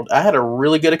Holiday World. I had a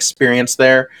really good experience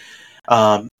there.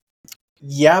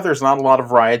 Yeah, there's not a lot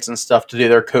of rides and stuff to do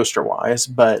there coaster-wise,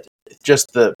 but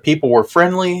just the people were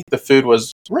friendly. The food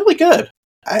was really good.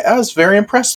 I was very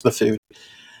impressed with the food.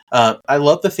 I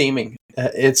love the theming.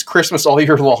 It's Christmas all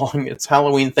year long. It's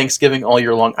Halloween, Thanksgiving all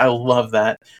year long. I love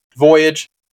that. Voyage,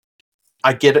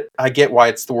 I get it. I get why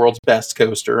it's the world's best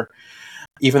coaster,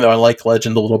 even though I like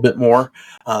Legend a little bit more.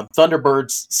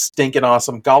 Thunderbird's stinking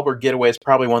awesome. Gobbler Getaway is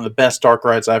probably one of the best dark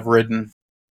rides I've ridden.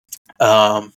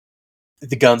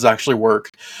 The guns actually work,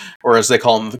 or as they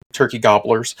call them, the turkey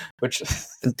gobblers, which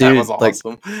that was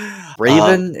awesome. Like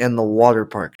Raven and the water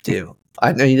park too.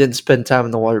 I know you didn't spend time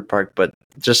in the water park, but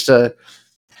just throw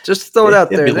it out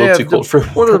there. They have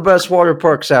one of the best water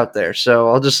parks out there, so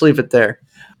I'll just leave it there.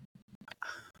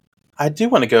 I do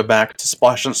want to go back to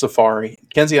Splash and Safari.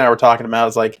 Kenzie and I were talking about,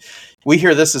 it's like, we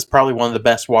hear this is probably one of the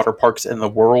best water parks in the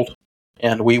world,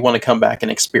 and we want to come back and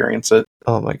experience it.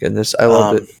 Oh my goodness, I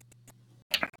love it.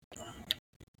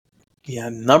 Yeah,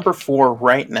 number 4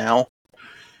 right now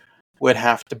would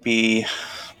have to be...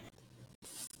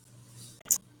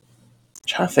 I'm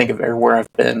trying to think of everywhere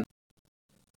I've been.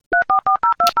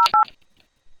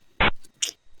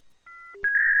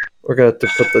 We're going to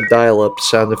have to put the dial-up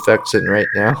sound effects in right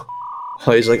now.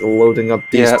 Oh, he's like loading up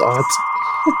these thoughts.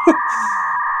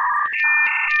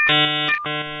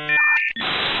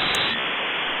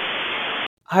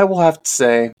 I will have to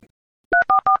say...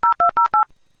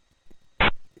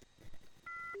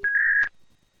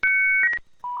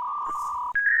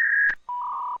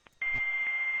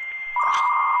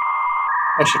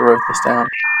 I should have wrote this down.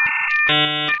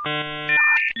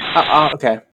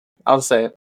 Okay, I'll just say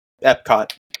it.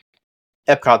 Epcot.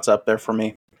 Epcot's up there for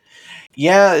me.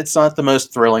 Yeah, it's not the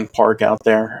most thrilling park out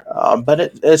there, but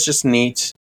it's just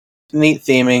neat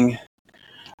theming.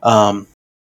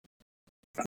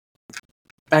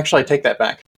 Actually, I take that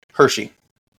back. Hershey's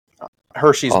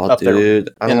up there.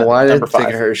 I don't know why I didn't think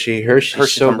of Hershey.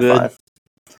 Hershey's so good. 5.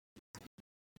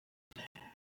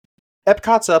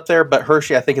 Epcot's up there, but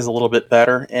Hershey I think is a little bit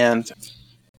better. And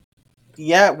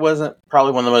yeah, it wasn't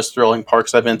probably one of the most thrilling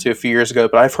parks I've been to a few years ago,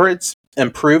 but I've heard it's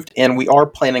improved, and we are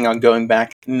planning on going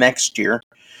back next year.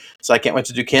 So I can't wait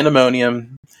to do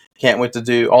Candemonium. Can't wait to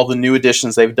do all the new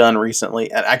additions they've done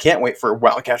recently, and I can't wait for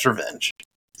Wildcat's Revenge.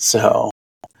 So,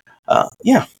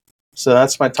 yeah. So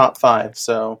that's my top 5.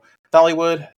 So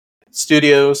Dollywood,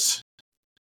 Studios,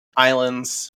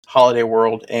 Islands, Holiday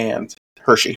World, and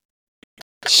Hershey.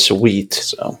 Sweet.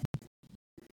 So,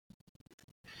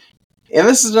 and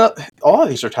this is not all of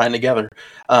these are tying together.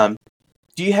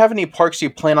 Do you have any parks you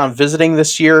plan on visiting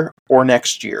this year or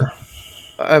next year?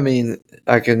 I mean,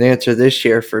 I can answer this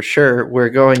year for sure. We're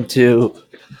going to,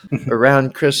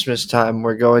 around Christmas time,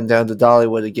 we're going down to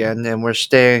Dollywood again, and we're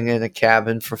staying in a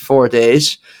cabin for 4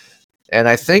 days. And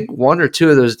I think 1 or 2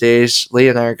 of those days, Lee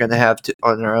and I are going to have to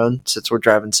on our own since we're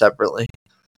driving separately.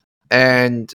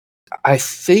 And I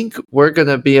think we're going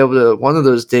to be able to, one of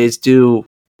those days, do,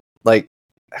 like,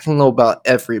 I don't know about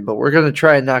every, but we're going to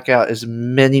try and knock out as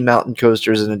many mountain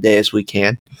coasters in a day as we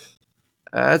can.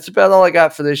 That's about all I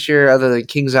got for this year, other than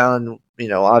Kings Island. You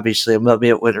know, obviously, I'm going to be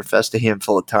at Winterfest a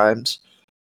handful of times.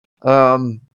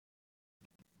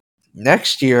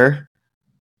 Next year,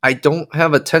 I don't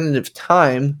have a tentative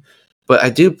time, but I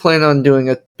do plan on doing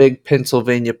a big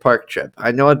Pennsylvania park trip.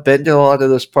 I know I've been to a lot of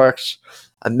those parks.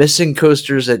 I'm missing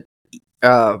coasters at,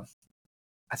 I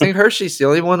think Hershey's the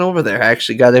only one over there. I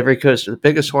actually got every coaster, the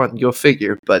biggest one, go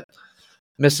figure, but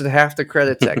missing half the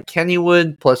credits at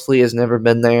Kennywood, plus Lee has never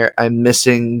been there. I'm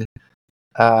missing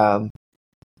a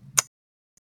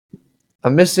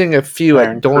few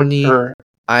at Dorney.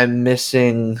 I'm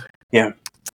missing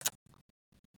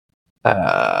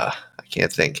I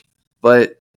can't think.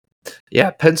 But yeah,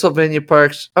 Pennsylvania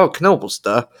parks. Oh, Knoebels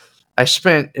stuff. I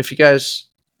spent, if you guys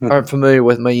aren't familiar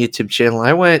with my YouTube channel,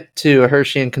 I went to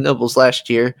Hershey and Knoebels last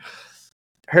year.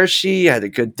 Hershey had a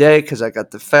good day because I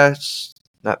got the fast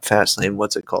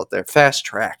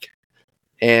track.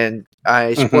 And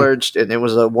I splurged, and it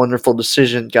was a wonderful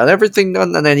decision. Got everything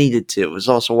done that I needed to. It was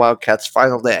also Wildcat's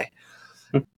final day.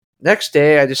 Next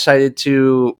day, I decided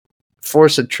to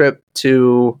force a trip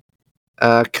to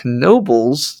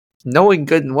Knoebels, knowing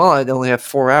good and well I'd only have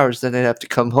 4 hours, then I'd have to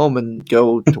come home and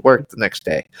go to work the next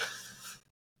day.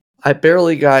 I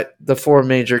barely got the 4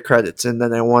 major credits in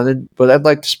that I wanted, but I'd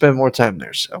like to spend more time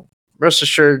there. So rest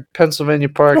assured, Pennsylvania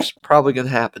parks probably going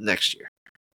to happen next year.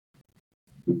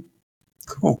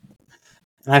 Cool.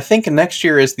 And I think next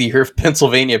year is the year of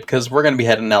Pennsylvania because we're going to be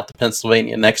heading out to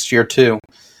Pennsylvania next year too.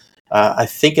 I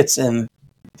think it's in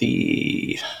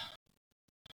the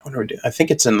I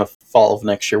think it's in the fall of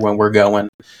next year when we're going.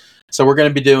 So we're going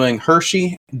to be doing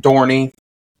Hershey, Dorney,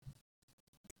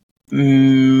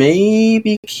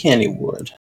 maybe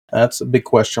Kennywood. That's a big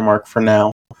question mark for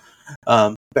now.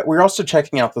 But we're also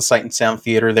checking out the Sight and Sound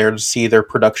Theater there to see their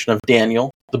production of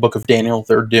Daniel, the Book of Daniel.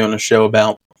 They're doing a show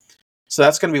about. So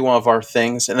that's going to be one of our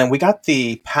things. And then we got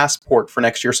the passport for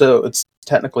next year. So it's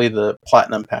technically the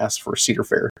Platinum Pass for Cedar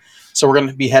Fair. So we're going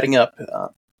to be heading up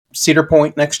Cedar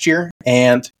Point next year.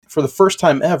 And for the first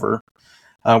time ever,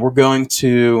 we're going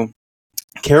to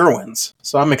Carowinds.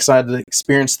 So I'm excited to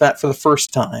experience that for the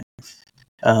first time.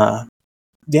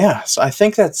 Yeah, so I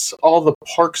think that's all the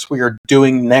parks we are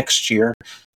doing next year.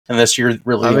 And this year,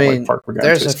 really, the only park we're going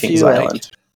to is Kings Island.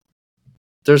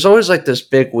 There's always like this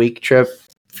big week trip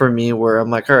for me where I'm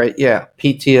like, all right, yeah,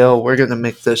 PTO, we're going to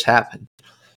make this happen.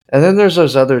 And then there's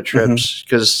those other trips,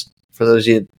 because for those of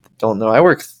you that don't know, I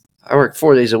work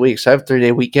 4 days a week, so I have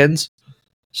 3-day weekends.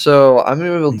 So I'm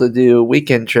able to do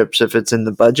weekend trips if it's in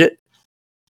the budget.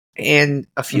 And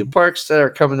a few parks that are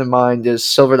coming to mind is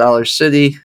Silver Dollar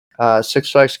City,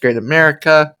 Six Flags Great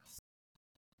America,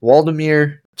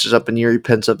 Waldemere, which is up in Erie,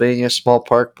 Pennsylvania, small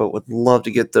park, but would love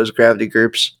to get those gravity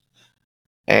groups.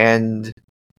 And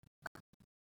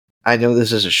I know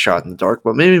this is a shot in the dark,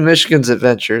 but maybe Michigan's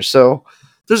Adventure. So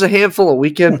there's a handful of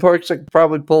weekend parks I could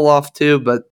probably pull off too,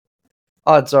 but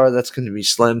odds are that's going to be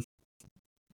slim.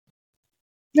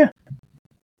 Yeah.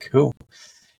 Cool.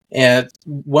 And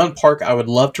one park I would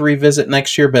love to revisit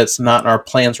next year, but it's not in our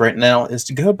plans right now, is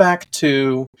to go back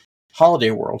to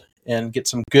Holiday World and get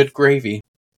some good gravy.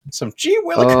 Some gee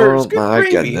willikers, good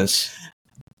gravy. Goodness.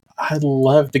 I'd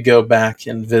love to go back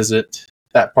and visit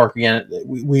that park again.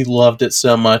 We loved it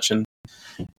so much, and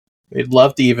we'd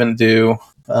love to even do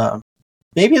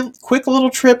maybe a quick little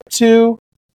trip to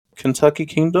Kentucky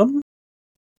Kingdom.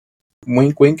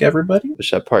 Wink, wink, everybody.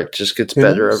 Wish that park just gets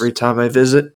better every time I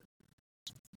visit.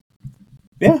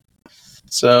 Yeah.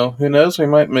 So, who knows? We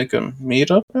might make a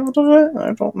meetup out of it.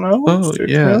 I don't know. Oh,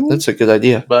 yeah, that's a good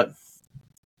idea. But,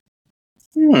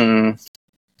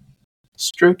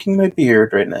 stroking my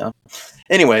beard right now.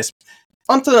 Anyways,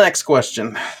 on to the next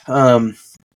question. Right.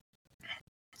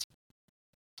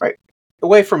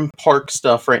 Away from park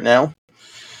stuff right now.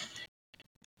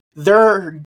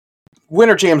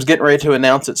 Winter Jam's getting ready to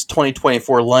announce its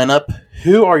 2024 lineup.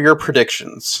 Who are your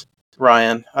predictions?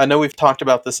 Ryan, I know we've talked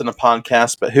about this in a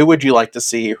podcast, but who would you like to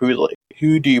see?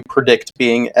 Who do you predict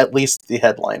being at least the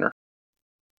headliner?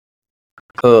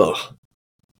 Ugh.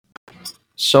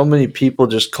 So many people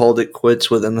just called it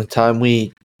quits within the time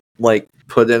we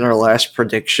put in our last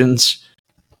predictions.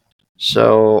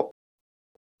 So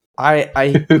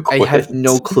I Who have quit?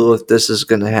 no clue if this is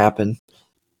going to happen.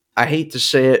 I hate to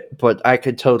say it, but I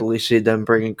could totally see them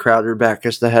bringing Crowder back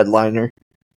as the headliner.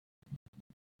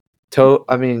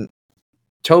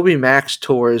 Toby Mac's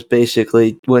tour is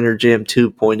basically Winter Jam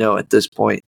 2.0 at this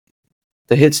point.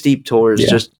 The Hits Deep tour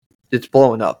is it's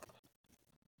blowing up.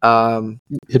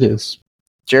 It is.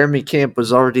 Jeremy Camp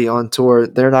was already on tour.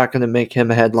 They're not going to make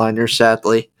him a headliner,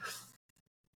 sadly.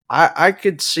 I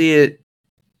could see it.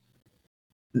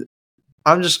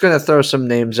 I'm just going to throw some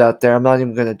names out there. I'm not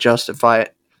even going to justify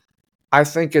it. I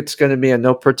think it's going to be in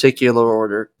no particular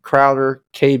order. Crowder,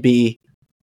 KB,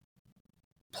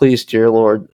 please, dear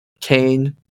Lord,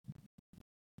 Kane,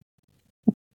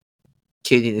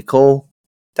 Katie Nicole.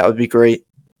 That would be great.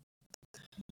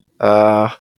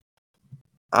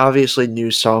 Obviously,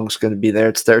 New Song's going to be there.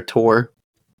 It's their tour.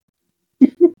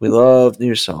 We love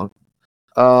New Song.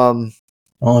 Oh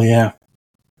yeah.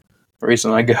 The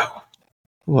reason I go.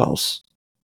 Who else?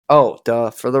 Oh,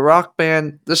 duh. For the rock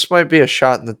band, this might be a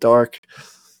shot in the dark.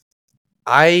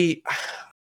 I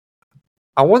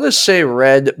want to say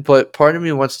Red, but part of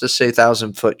me wants to say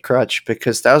Thousand Foot Crutch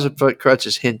because Thousand Foot Crutch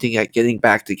is hinting at getting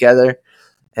back together,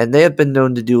 and they have been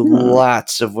known to do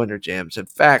lots of Winter Jams. In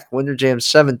fact, Winter Jam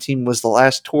 17 was the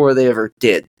last tour they ever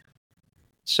did.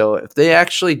 So if they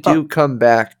actually do come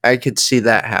back, I could see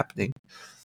that happening.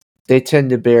 They tend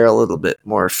to bear a little bit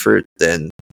more fruit than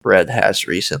Red has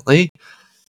recently.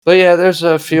 But yeah, there's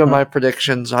a few of my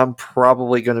predictions. I'm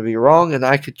probably going to be wrong, and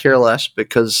I could care less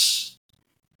because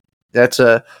that's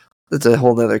a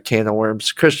whole other can of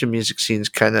worms. Christian music scene is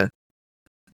kind of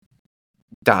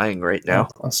dying right now.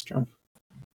 Oh, that's true.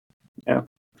 Yeah.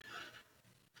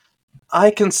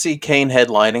 I can see Kane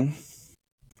headlining.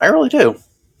 I really do.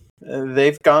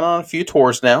 They've gone on a few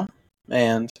tours now,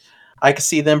 and I can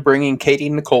see them bringing Katie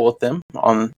Nicole with them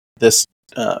on this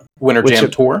Winter Jam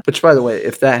tour. Which, by the way,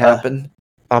 if that happened,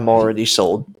 I'm already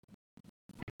sold.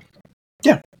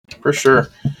 Yeah, for sure.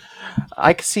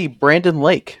 I could see Brandon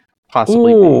Lake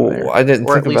possibly being there. I didn't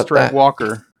or think at least about Red that.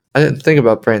 Walker. I didn't think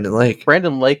about Brandon Lake.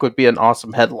 Brandon Lake would be an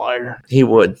awesome headliner. He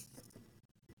would.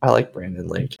 I like Brandon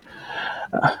Lake.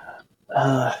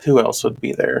 Who else would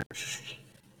be there?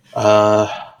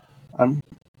 I'm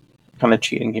kind of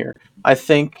cheating here. I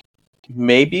think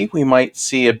maybe we might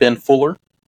see a Ben Fuller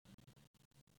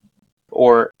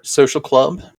or Social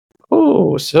Club.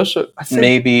 Oh, Social. I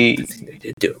think they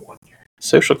did do it one year.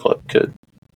 Social Club could.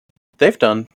 They've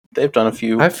done a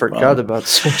few. I forgot about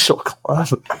Social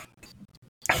Club.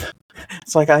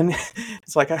 It's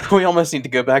like we almost need to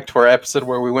go back to our episode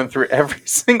where we went through every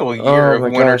single year of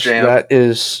Winter Jam. That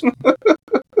is.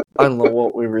 I don't know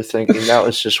what we were thinking. That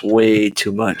was just way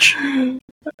too much.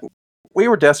 We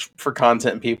were desperate for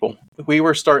content, people. We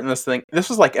were starting this thing. This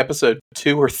was like episode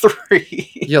 2 or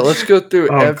 3. Yeah, let's go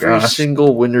through every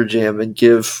single Winter Jam and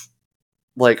give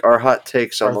our hot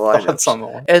takes on the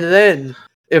lineups. And then,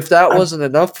 if that wasn't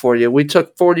enough for you, we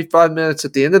took 45 minutes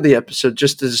at the end of the episode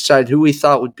just to decide who we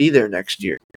thought would be there next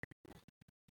year.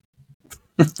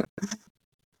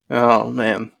 Oh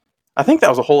man, I think that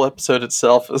was a whole episode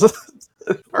itself.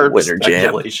 Winter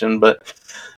speculation, but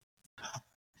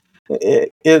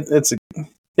it's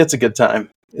a good time.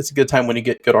 It's a good time when you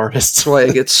get good artists. That's why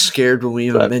I get scared when we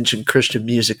even mention Christian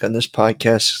music on this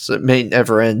podcast, because it may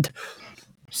never end.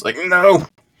 It's like, no.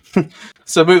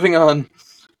 So moving on.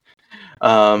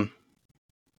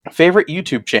 Favorite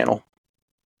YouTube channel?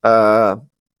 So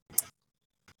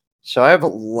I have a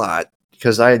lot,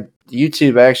 because I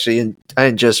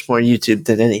ingest more YouTube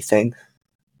than anything.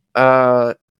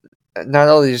 Not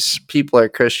all these people are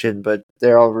Christian, but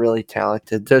they're all really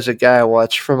talented. There's a guy I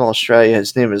watch from Australia.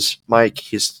 His name is Mike.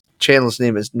 His channel's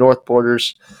name is North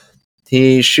Borders.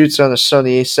 He shoots on a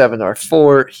Sony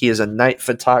A7R4. He is a night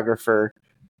photographer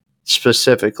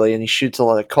specifically, and he shoots a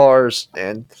lot of cars.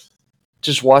 And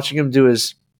just watching him do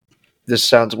this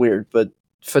sounds weird, but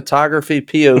photography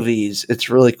POVs, it's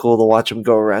really cool to watch him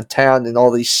go around town in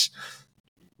all these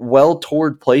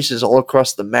well-toured places all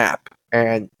across the map.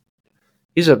 And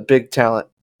he's a big talent,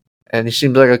 and he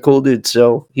seems like a cool dude,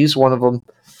 so he's one of them.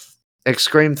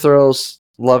 Extreme Thrills,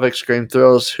 love Extreme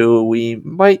Thrills, who we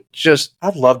might just...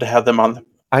 I'd love to have them on the...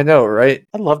 I know, right?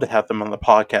 I'd love to have them on the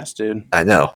podcast, dude. I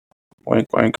know.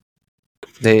 Wink, wink.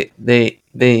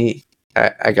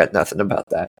 I got nothing about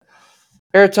that.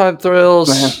 Airtime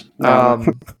Thrills,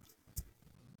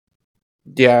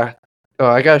 yeah. Oh,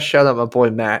 I gotta shout out my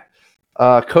boy Matt.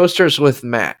 Coasters with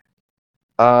Matt.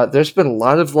 There's been a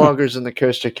lot of vloggers in the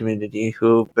coaster community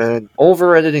who've been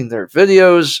over editing their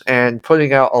videos and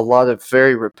putting out a lot of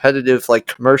very repetitive, like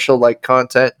commercial like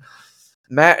content.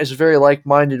 Matt is very like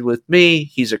minded with me.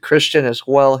 He's a Christian as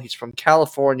well. He's from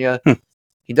California.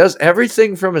 He does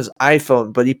everything from his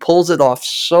iPhone, but he pulls it off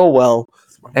so well.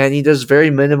 And he does very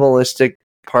minimalistic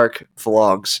park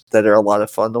vlogs that are a lot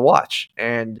of fun to watch.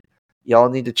 And y'all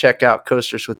need to check out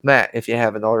Coasters with Matt if you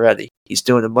haven't already. He's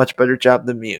doing a much better job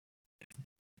than me.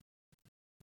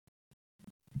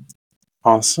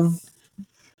 Awesome.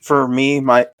 For me,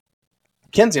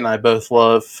 Kenzie and I both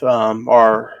love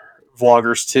our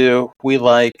vloggers too. We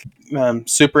like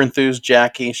Super Enthused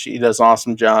Jackie. She does an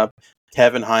awesome job.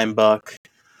 Kevin Heimbuck.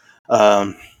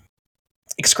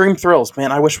 Extreme Thrills.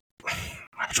 Man, I wish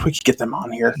we could get them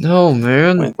on here. No,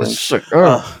 man. Wink, wink. It's like,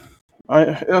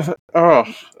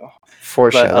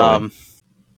 foreshadowing.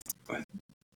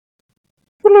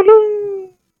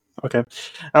 Okay,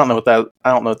 I don't know what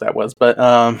that was, but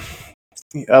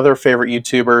the other favorite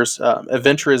YouTubers,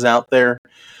 Adventure is out there.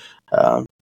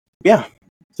 Yeah,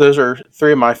 those are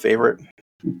three of my favorite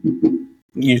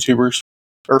YouTubers,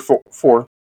 or four.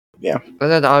 Yeah,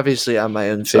 And then obviously I'm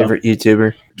my own favorite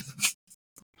YouTuber.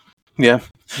 Yeah,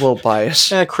 A little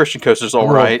biased. Christian Coaster's all I'm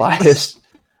a little right. biased.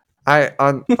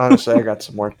 Honestly, I got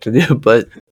some work to do, but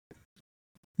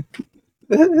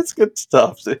It's good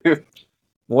stuff, dude.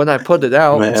 when I put it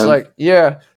out, it's like,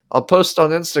 yeah, I'll post on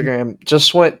Instagram.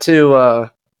 Just went to,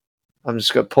 I'm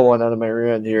just going to pull one out of my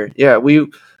rear end here. Yeah, we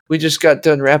just got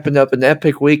done wrapping up an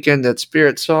epic weekend at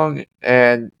Spirit Song,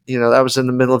 and, that was in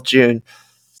the middle of June.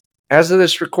 As of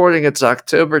this recording, it's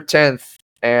October 10th,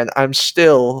 and I'm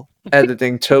still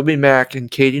editing Toby Mac and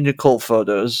Katie Nicole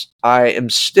photos. I am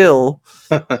still...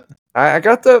 I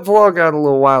got that vlog out a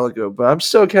little while ago, but I'm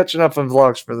still catching up on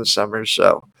vlogs for the summer,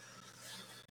 so...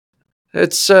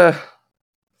 It's,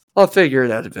 I'll figure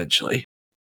it out eventually.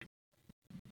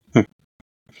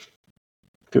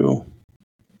 Cool.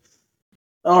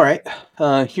 All right.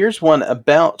 Here's one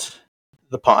about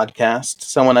the podcast.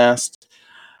 Someone asked,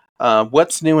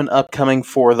 what's new and upcoming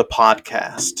for the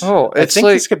podcast? Oh, I think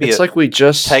this could be we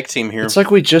just tag team here. It's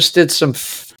like we just did some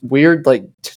weird, like,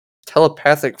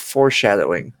 telepathic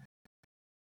foreshadowing.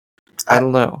 I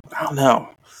don't know.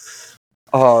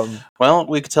 Well,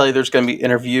 we could tell you there's going to be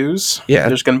interviews. Yeah.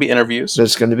 There's going to be interviews.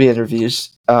 There's going to be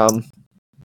interviews.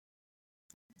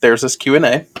 There's this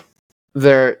Q&A.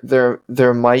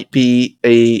 There might be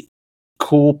a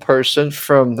cool person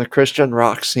from the Christian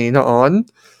rock scene on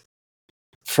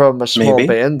from a small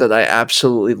band that I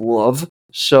absolutely love.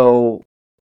 So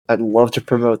I'd love to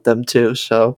promote them too.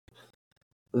 So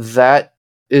that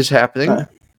is happening.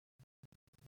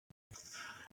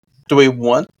 Do we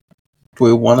want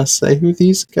to say who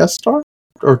these guests are?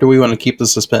 Or do we want to keep the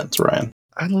suspense, Ryan?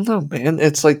 I don't know, man.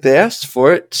 It's like they asked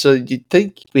for it, so you'd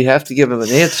think we have to give them an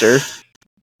answer.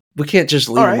 We can't just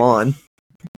leave them on.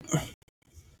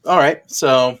 All right,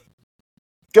 so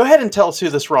go ahead and tell us who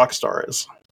this rock star is.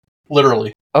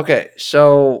 Literally. Okay,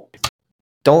 so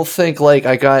don't think like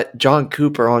I got John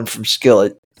Cooper on from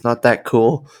Skillet. Not that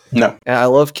cool. No. And I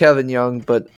love Kevin Young,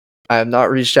 but I have not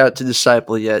reached out to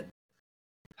Disciple yet.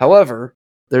 However,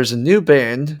 there's a new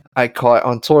band I caught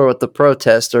on tour with The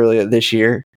Protest earlier this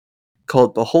year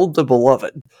called Behold the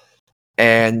Beloved.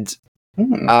 And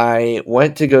I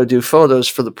went to go do photos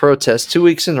for The Protest 2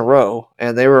 weeks in a row,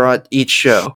 and they were on each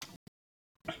show.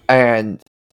 And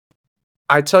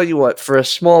I tell you what, for a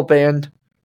small band,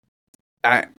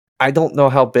 I don't know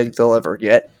how big they'll ever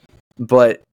get,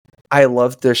 but I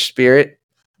loved their spirit,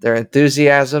 their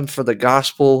enthusiasm for the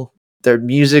gospel. Their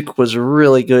music was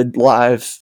really good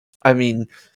live. I mean,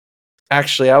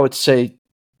 actually, I would say,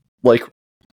 like,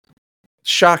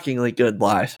 shockingly good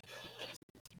live.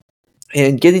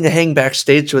 And getting to hang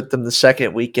backstage with them the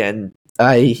second weekend,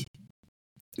 they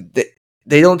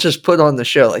don't just put on the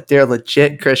show. Like, they're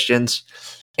legit Christians.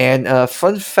 And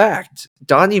fun fact,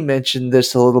 Donnie mentioned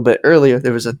this a little bit earlier.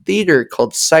 There was a theater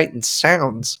called Sight and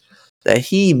Sounds that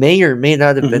he may or may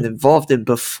not have been involved in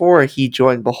before he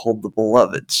joined Behold the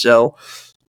Beloved. So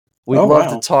we'd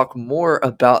love to talk more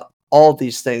about all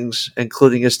these things,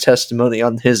 including his testimony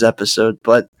on his episode.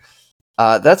 But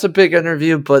that's a big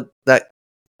interview, but I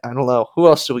don't know. Who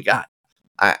else do we got?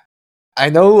 I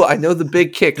know the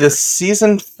big kicker. The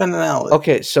season finale.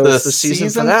 Okay, so it's the season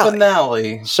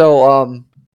finale. So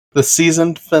the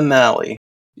season finale.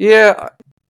 Yeah.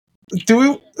 Do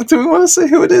we want to say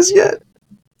who it is yet?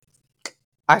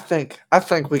 I think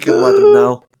we can let him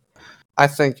know. I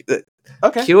think that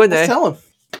Q&A. Let's tell him.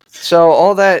 So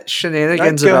all that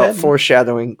shenanigans about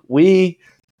foreshadowing, we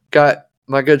got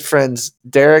my good friends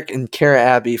Derek and Kara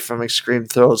Abbey from Extreme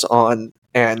Thrills on,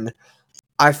 and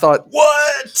I thought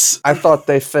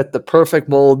they fit the perfect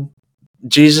mold.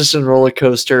 Jesus and roller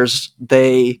coasters.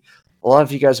 A lot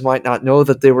of you guys might not know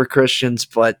that they were Christians,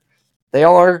 but they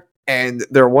are, and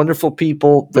they're wonderful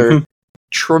people. They're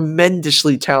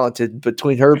tremendously talented.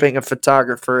 Between her being a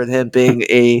photographer and him being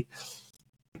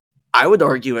I would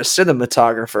argue, a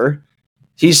cinematographer.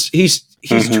 He's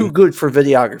too good for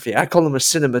videography. I call him a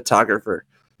cinematographer.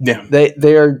 Yeah,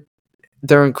 they're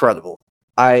incredible.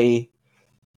 I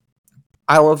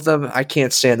love them. I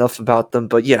can't say enough about them.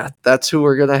 But yeah, that's who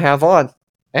we're gonna have on,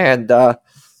 and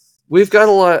we've got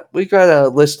a lot. We've got a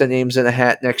list of names in a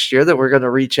hat next year that we're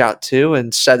gonna reach out to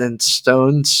and set in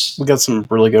stones. we got some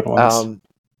really good ones.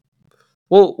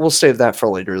 We'll save that for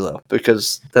later though,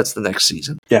 because that's the next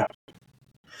season. Yeah.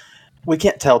 We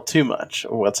can't tell too much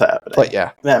of what's happening. But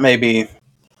yeah. That may be...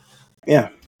 Yeah.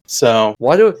 So,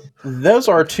 those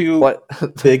are two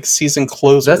big season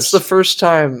closers. That's the first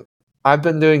time I've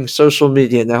been doing social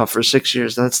media now for 6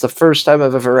 years, and that's the first time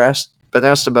I've ever been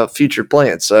asked about future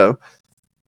plans, so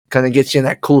kind of gets you in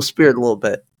that cool spirit a little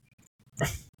bit.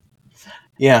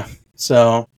 Yeah.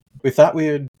 So, we thought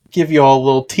we would give you all a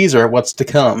little teaser of what's to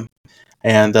come.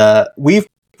 And we've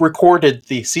recorded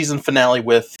the season finale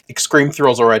with Extreme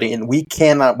Thrills already, and we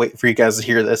cannot wait for you guys to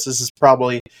hear this. This is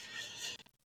probably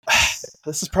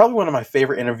one of my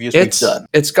favorite interviews we've done.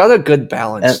 It's got a good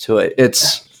balance to it.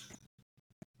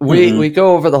 We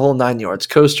go over the whole 9 yards,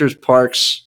 coasters,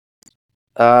 parks.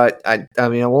 I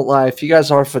mean, I won't lie. If you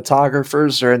guys are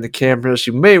photographers or in the cameras,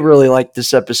 you may really like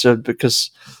this episode,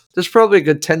 because there's probably a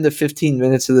good 10 to 15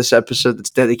 minutes of this episode that's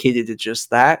dedicated to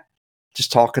just that.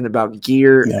 Just talking about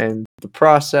gear and the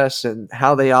process and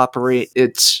how they operate.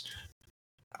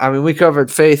 We covered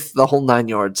faith, the whole 9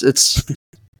 yards. It's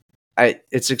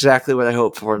exactly what I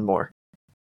hoped for and more.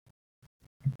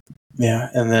 Yeah,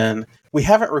 and then we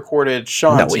haven't recorded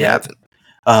Sean's No, we yet.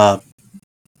 haven't.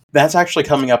 That's actually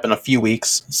coming up in a few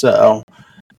weeks. So,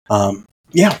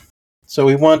 yeah. So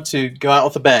we want to go out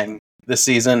with a bang this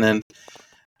season, and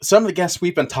some of the guests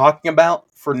we've been talking about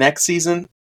for next season.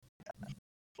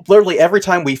 Literally every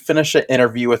time we finish an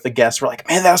interview with a guest, we're like,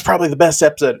 man, that was probably the best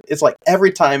episode. It's like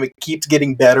every time it keeps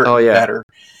getting better and better.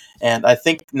 And I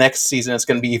think next season it's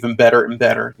going to be even better and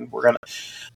better. And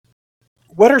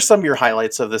what are some of your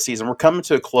highlights of this season? We're coming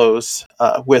to a close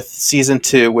with season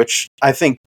 2, which I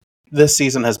think this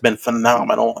season has been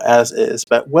phenomenal as is.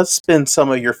 But what's been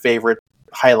some of your favorite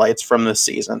highlights from this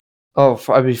season? Oh,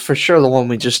 for sure the one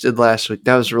we just did last week.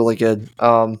 That was really good.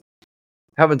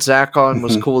 Having Zach on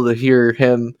was cool to hear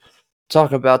him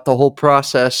talk about the whole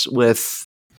process with,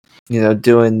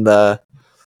 doing the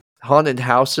haunted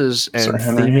houses and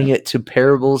theming it to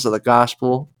parables of the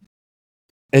gospel.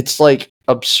 It's like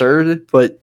absurd,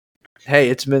 but hey,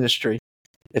 it's ministry.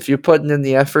 If you're putting in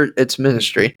the effort, it's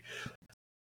ministry.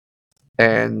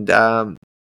 And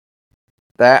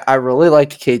that I really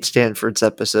liked Kate Stanford's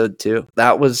episode too.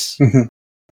 That was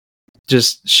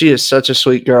she is such a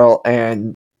sweet girl,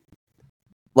 and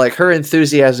like her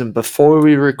enthusiasm before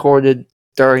we recorded,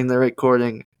 during the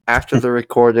recording, after the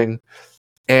recording,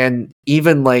 and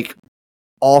even like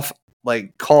off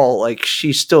like call, like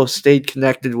she still stayed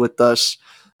connected with us,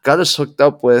 got us hooked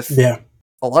up with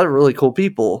a lot of really cool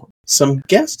people. Some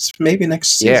guests maybe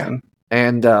next season.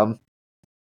 And look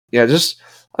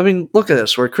at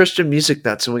us. We're Christian music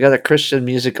nuts, and we got a Christian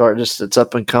music artist that's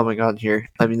up and coming on here.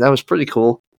 I mean, that was pretty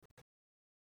cool.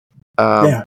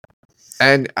 And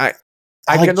I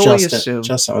can only assume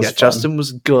Justin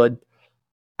was good.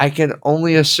 I can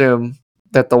only assume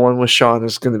that the one with Sean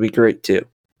is going to be great too.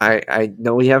 I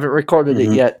know we haven't recorded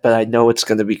it yet, but I know it's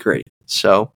going to be great.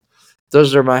 So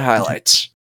those are my highlights.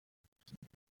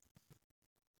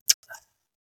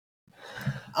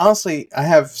 Honestly, I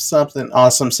have something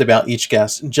awesome to say about each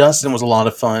guest. Justin was a lot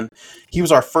of fun. He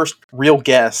was our first real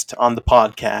guest on the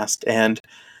podcast, and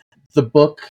the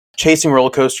book Chasing Roller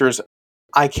Coasters,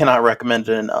 I cannot recommend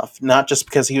it enough. Not just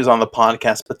because he was on the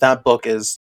podcast, but that book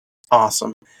is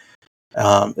awesome.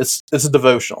 It's a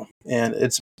devotional, and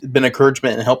it's been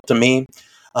encouragement and help to me.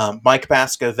 Mike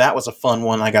Basco, that was a fun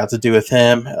one I got to do with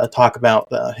him. Talk about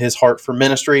his heart for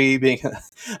ministry, being an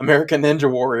American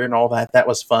Ninja Warrior and all that. That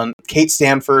was fun. Kate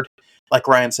Stanford, like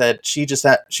Ryan said, she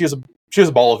was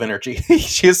a ball of energy.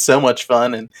 She is so much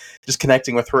fun, and just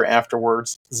connecting with her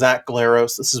afterwards. Zach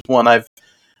Galeros, this is one I've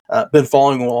been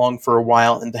following along for a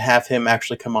while, and to have him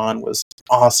actually come on was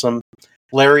awesome.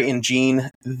 Larry and Gene,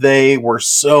 they were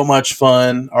so much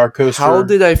fun. Our coaster. How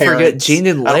did I forget Gene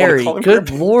and Larry? Good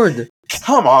lord.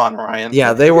 Come on, Ryan.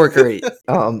 Yeah, they were great.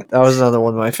 That was another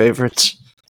one of my favorites.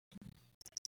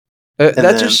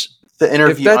 the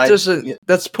interview. If that doesn't,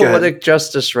 that's poetic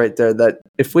justice right there. That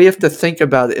if we have to think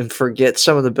about it and forget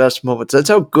some of the best moments, that's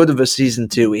how good of a season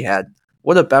 2 we had.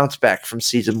 What a bounce back from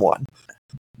season 1.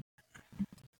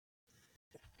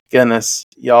 Goodness,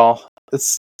 y'all.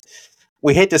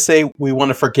 We hate to say we want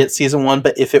to forget season 1,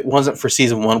 but if it wasn't for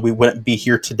season 1, we wouldn't be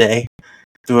here today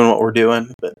doing what we're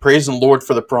doing. But praise the Lord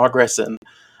for the progress and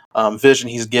vision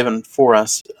He's given for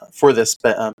us for this.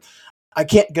 But I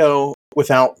can't go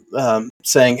without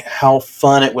saying how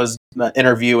fun it was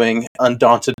interviewing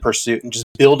Undaunted Pursuit and just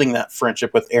building that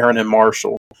friendship with Aaron and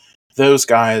Marshall. Those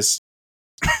guys,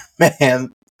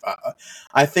 man,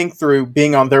 I think through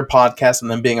being on their podcast and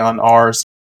then being on ours,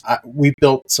 we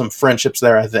built some friendships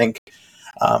there, I think,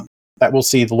 that we'll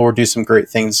see the Lord do some great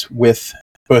things with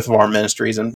both of our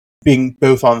ministries. And being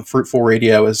both on Fruitful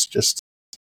Radio is just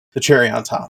the cherry on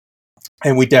top.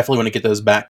 And we definitely want to get those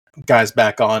guys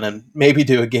back on and maybe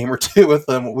do a game or two with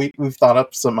them. We've thought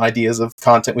up some ideas of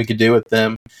content we could do with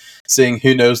them, seeing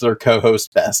who knows their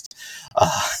co-host best.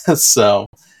 So,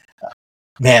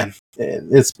 man,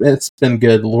 it's been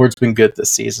good. The Lord's been good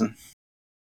this season.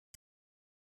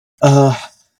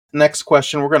 Next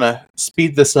question. We're going to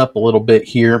speed this up a little bit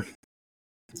here.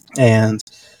 And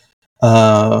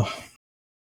let's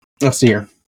see here.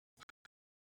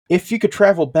 If you could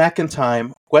travel back in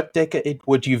time, what decade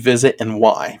would you visit and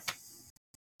why?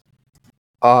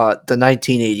 The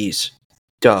 1980s.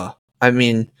 Duh. I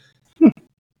mean,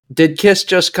 did Kiss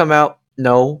just come out?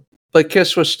 No. But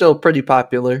Kiss was still pretty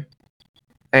popular.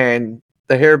 And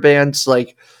the hair bands,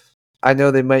 like, I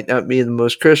know they might not be the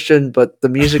most Christian, but the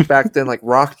music back then, like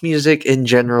rock music in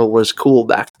general, was cool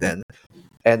back then.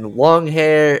 And long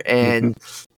hair, and,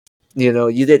 you know,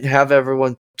 you didn't have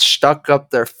everyone stuck up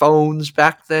their phones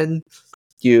back then.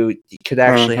 You could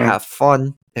actually have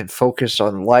fun and focus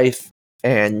on life.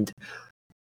 And,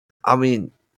 I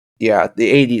mean, yeah,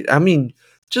 the 80s. I mean,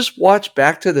 just watch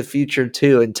Back to the Future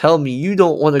 2 and tell me you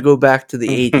don't want to go back to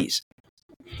the 80s.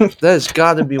 That has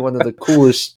got to be one of the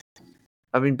coolest.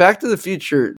 I mean, Back to the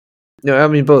Future, no, I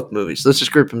mean, both movies. Let's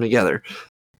just group them together.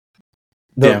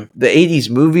 The 80s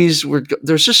movies,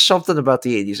 there's just something about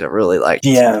the 80s I really liked.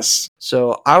 Yes.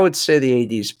 So I would say the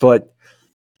 80s, but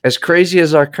as crazy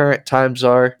as our current times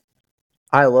are,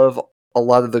 I love a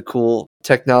lot of the cool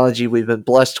technology we've been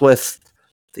blessed with,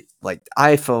 like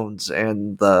iPhones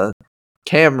and the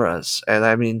cameras. And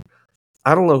I mean,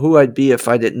 I don't know who I'd be if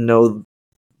I didn't know,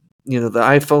 you know, the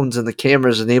iPhones and the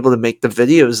cameras and able to make the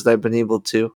videos that I've been able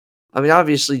to. I mean,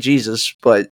 obviously Jesus,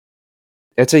 but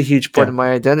it's a huge part of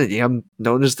my identity. I'm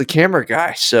known as the camera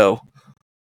guy, so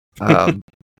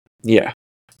yeah.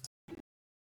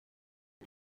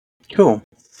 Cool.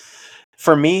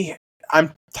 For me,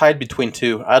 I'm tied between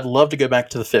two. I'd love to go back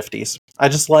to the 50s. I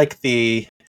just like the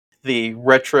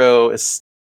retro, the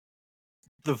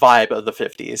vibe of the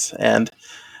 50s, and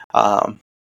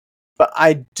but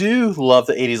I do love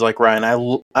the 80s like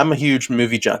Ryan. I'm a huge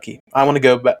movie junkie. I want to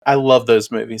go back. I love those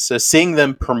movies. So seeing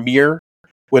them premiere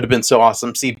would have been so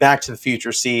awesome. See Back to the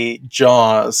Future, see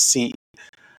Jaws, see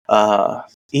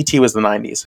E.T. was the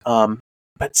 90s.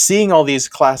 But seeing all these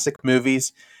classic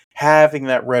movies, having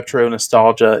that retro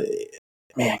nostalgia,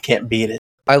 man, can't beat it.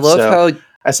 I love how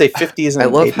I say 50s and 80s. I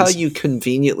love how you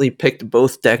conveniently picked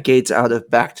both decades out of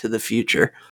Back to the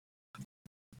Future.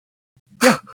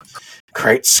 Yeah.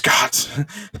 Great Scott.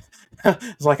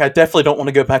 It's like I definitely don't want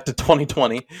to go back to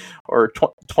 2020 or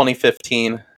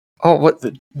 2015. Oh, what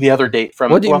the other date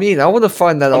from? What do you mean? I want to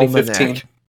find that almanac.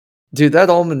 Dude, that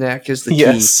almanac is the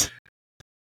key.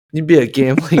 You'd be a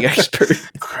gambling expert.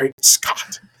 Great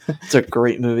Scott. It's a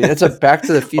great movie. It's a Back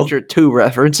to the Future 2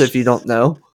 reference if you don't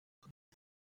know.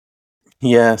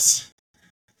 Yes.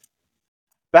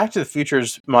 Back to the Future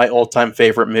is my all-time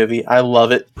favorite movie. I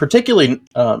love it, particularly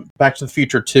Back to the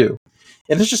Future 2.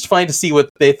 And it's just funny to see what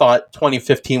they thought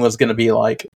 2015 was going to be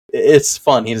like. It's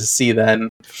funny to see that.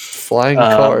 Flying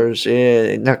cars,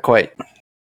 yeah, not quite.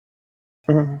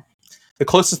 The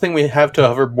closest thing we have to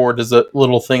a hoverboard is a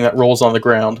little thing that rolls on the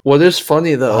ground. What is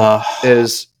funny, though,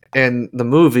 is in the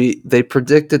movie, they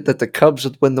predicted that the Cubs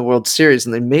would win the World Series,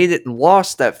 and they made it and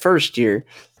lost that first year,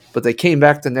 but they came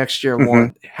back the next year and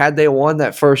won. Had they won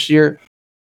that first year,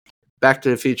 Back to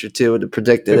the Future 2 would have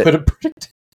predicted it. Would have predicted.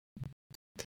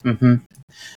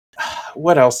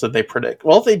 What else did they predict?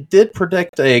 Well, they did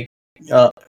predict a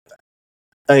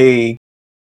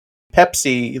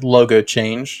Pepsi logo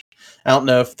change. I don't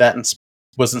know if that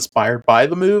was inspired by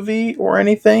the movie or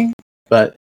anything,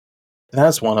 but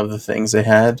that's one of the things they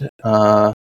had.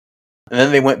 And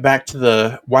then they went back to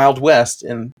the Wild West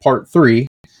in Part 3,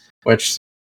 which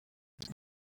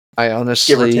I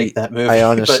honestly give or take that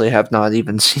movie, have not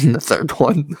even seen the third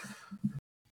one.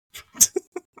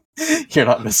 You're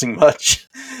not missing much.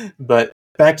 But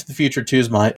Back to the Future 2 is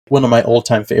one of my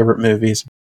all-time favorite movies.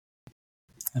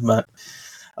 But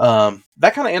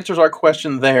that kind of answers our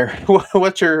question there.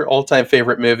 What's your all-time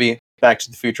favorite movie? Back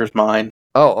to the Future is mine.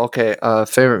 Oh, okay.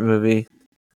 Favorite movie.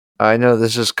 I know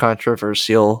this is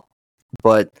controversial,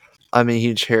 but I'm a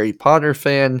huge Harry Potter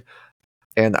fan,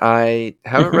 and I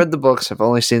haven't read the books. I've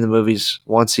only seen the movies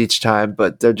once each time,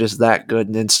 but they're just that good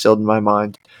and instilled in my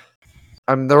mind.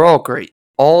 I mean, they're all great.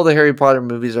 All the Harry Potter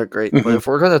movies are great, but if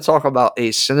we're going to talk about a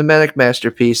cinematic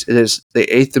masterpiece, it is the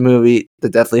eighth movie, The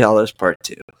Deathly Hallows Part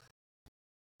 2.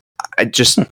 I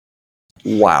just,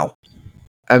 wow.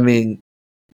 I mean,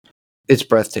 it's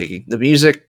breathtaking. The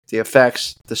music, the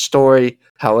effects, the story,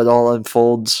 how it all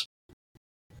unfolds.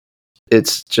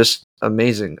 It's just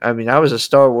amazing. I mean, I was a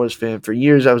Star Wars fan for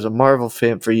years. I was a Marvel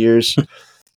fan for years.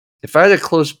 If I had a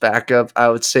close backup, I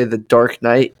would say The Dark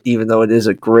Knight, even though it is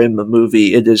a grim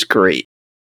movie, it is great.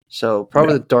 So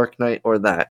probably The Dark Knight or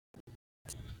that.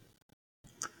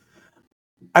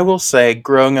 I will say,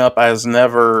 growing up, I was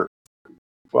never,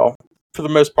 well, for the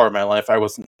most part of my life, I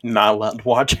was not allowed to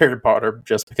watch Harry Potter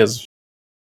just because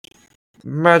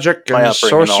Magic my and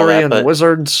upbringing and all sorcery that, and but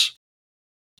wizards.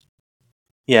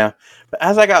 yeah. But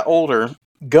as I got older,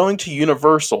 going to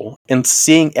Universal and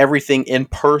seeing everything in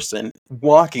person,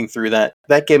 walking through that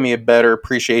gave me a better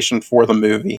appreciation for the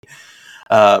movie.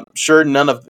 Sure,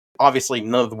 obviously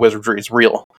none of the wizardry is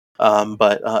real,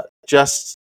 but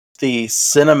just the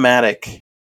cinematic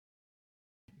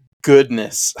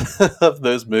goodness of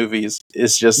those movies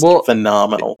is just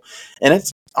phenomenal. And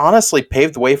it's honestly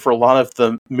paved the way for a lot of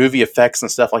the movie effects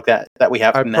and stuff like that we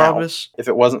have now. If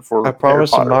it wasn't for I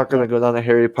promise Harry I'm not going to go down a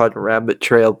Harry Potter rabbit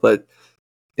trail, but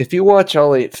if you watch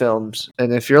all 8 films,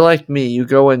 and if you're like me, you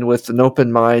go in with an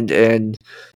open mind and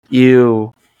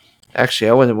you... Actually,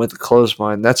 I went in with a closed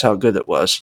mind. That's how good it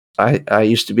was. I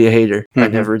used to be a hater. I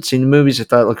never had seen the movies. I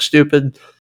thought it looked stupid,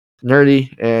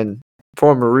 nerdy, and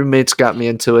former roommates got me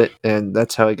into it, and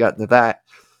that's how I got into that.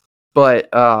 But,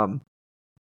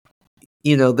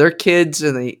 you know, they're kids,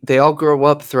 and they all grow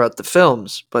up throughout the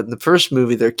films. But in the first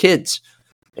movie, they're kids.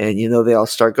 And, you know, they all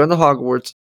start going to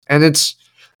Hogwarts. And it's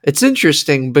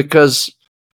interesting because,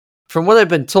 from what I've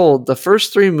been told, the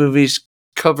first 3 movies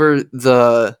cover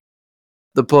the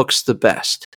books the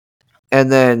best.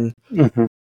 And then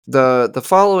the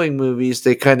following movies,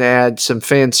 they kind of add some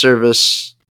fan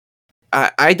service.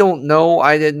 I don't know.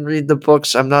 I didn't read the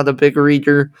books. I'm not a big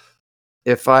reader.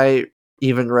 If I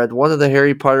even read one of the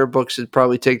Harry Potter books, it'd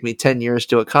probably take me 10 years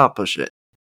to accomplish it.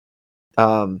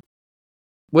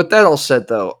 With that all said,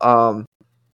 though,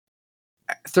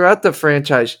 throughout the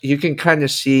franchise, you can kind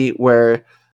of see where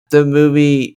the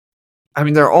movie... I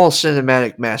mean, they're all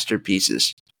cinematic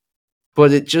masterpieces.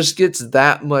 But it just gets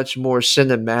that much more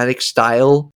cinematic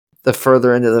style the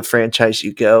further into the franchise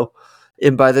you go.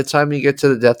 And by the time you get to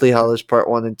the Deathly Hallows Part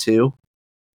 1 and 2,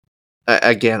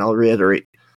 again, I'll reiterate,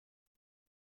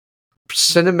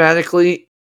 cinematically,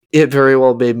 it very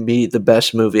well may be the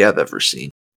best movie I've ever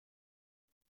seen.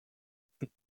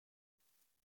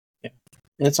 Yeah.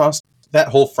 It's awesome. That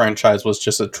whole franchise was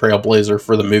just a trailblazer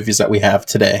for the movies that we have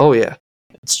today. Oh, yeah.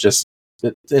 It's just,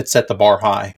 it set the bar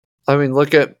high. I mean,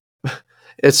 look at...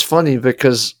 It's funny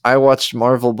because I watched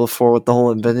Marvel before with the whole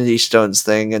Infinity Stones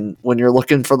thing, and when you're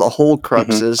looking for the whole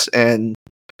cruxes and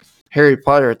Harry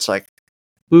Potter, it's like,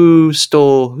 who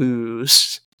stole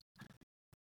whose?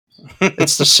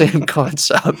 It's the same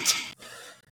concept.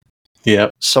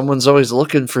 Yep. Someone's always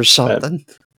looking for something.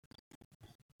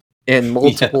 And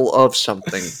multiple of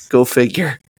something. Go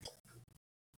figure.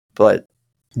 But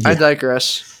I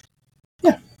digress.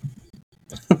 Yeah.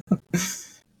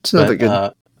 It's another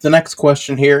good... the next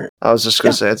question here. I was just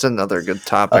going to say, it's another good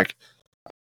topic.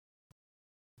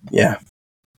 Yeah.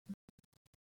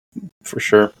 For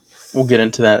sure. We'll get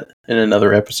into that in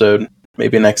another episode.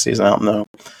 Maybe next season, I don't know.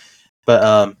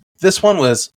 But this one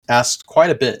was asked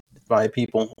quite a bit by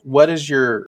people. What is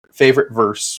your favorite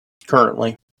verse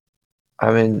currently?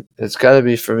 I mean, it's got to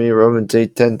be for me Romans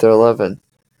 8:10-11.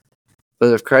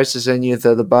 But if Christ is in you,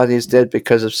 though the body is dead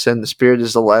because of sin, the spirit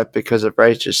is alive because of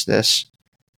righteousness.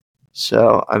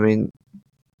 So, I mean,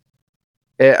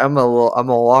 I'm a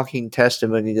walking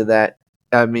testimony to that.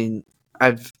 I mean,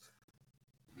 I've,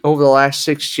 over the last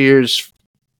 6 years,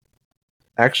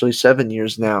 actually 7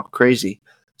 years now, crazy,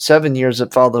 7 years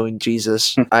of following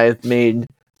Jesus, I've made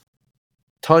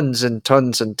tons and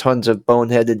tons and tons of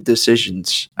boneheaded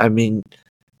decisions. I mean,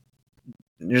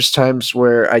 there's times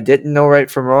where I didn't know right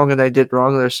from wrong and I did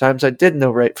wrong. There's times I did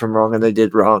know right from wrong and I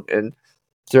did wrong. And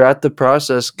throughout the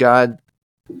process, God,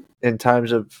 in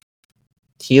times of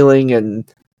healing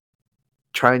and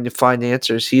trying to find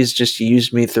answers. He's just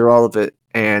used me through all of it,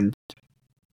 and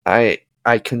I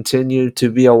continue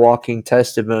to be a walking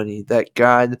testimony that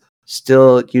God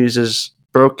still uses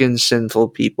broken, sinful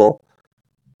people.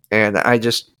 And I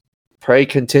just pray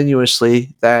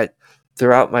continuously that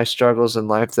throughout my struggles in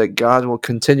life that God will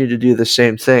continue to do the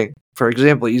same thing. For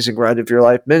example, using Right of Your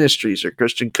Life Ministries or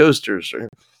Christian Coasters or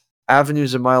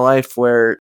avenues in my life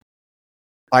where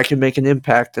I can make an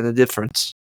impact and a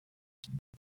difference.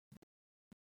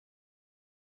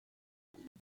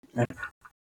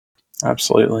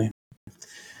 Absolutely.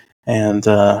 And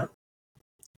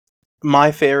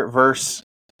my favorite verse,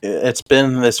 it's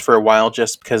been this for a while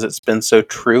just because it's been so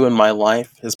true in my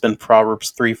life, has been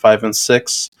Proverbs 3, 5, and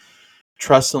 6.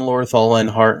 Trust in the Lord with all thine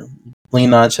heart, lean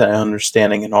not to thy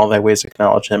understanding, in all thy ways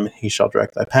acknowledge him, and he shall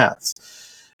direct thy paths.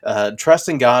 Trust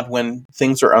in God when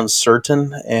things are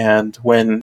uncertain and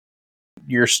when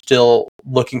you're still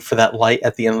looking for that light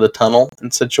at the end of the tunnel in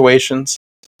situations.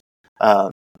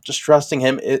 Just trusting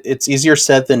him, it's easier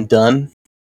said than done,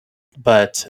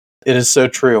 but it is so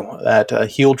true that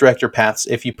he will direct your paths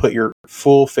if you put your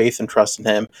full faith and trust in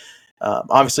him.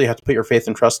 Obviously, you have to put your faith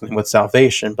and trust in him with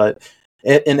salvation, but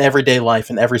in everyday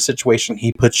life, in every situation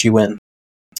he puts you in,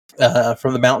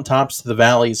 from the mountaintops to the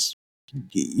valleys,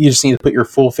 you just need to put your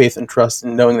full faith and trust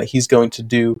in knowing that he's going to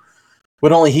do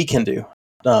what only he can do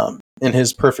in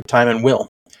his perfect time and will.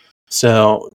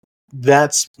 So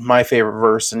that's my favorite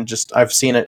verse, and just I've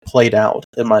seen it played out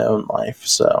in my own life.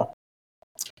 So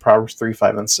Proverbs 3,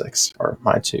 5, and 6 are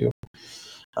my two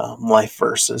life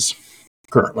verses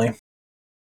currently.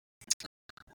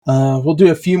 We'll do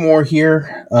a few more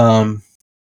here.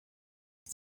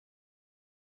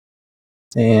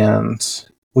 And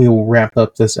we will wrap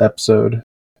up this episode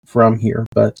from here.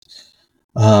 But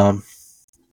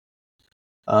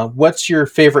what's your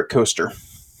favorite coaster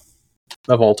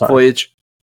of all time? Voyage.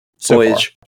 So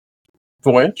Voyage.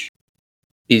 far? Voyage?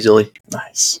 Easily.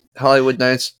 Nice. Hollywood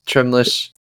Nights,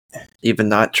 trimless. Even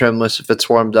not trimless if it's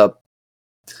warmed up.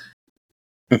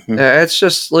 Mhm. It's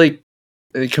just like,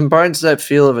 it combines that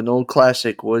feel of an old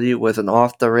classic Woody with an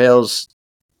off-the-rails,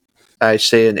 I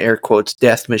say in air quotes,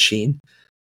 death machine.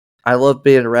 I love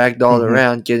being ragdolled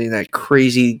around, getting that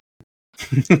crazy,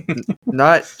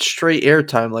 not straight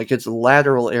airtime, like it's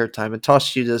lateral airtime. It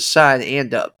tosses you to the side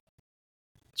and up.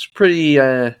 It's pretty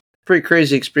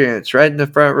crazy experience. Right in the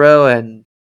front row, and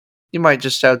you might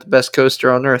just have the best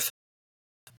coaster on earth.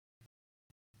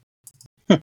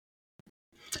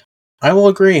 I will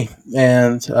agree.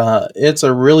 And it's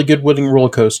a really good wooden roller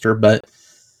coaster, but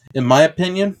in my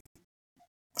opinion,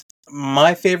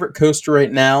 my favorite coaster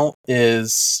right now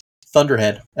is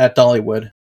Thunderhead at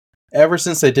Dollywood. Ever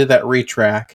since they did that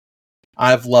retrack,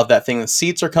 I've loved that thing. The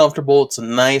seats are comfortable. It's a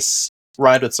nice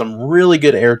ride with some really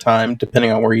good airtime,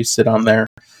 depending on where you sit on there.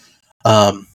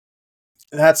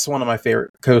 That's one of my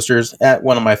favorite coasters at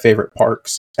one of my favorite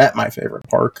parks, at my favorite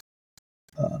park.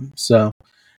 So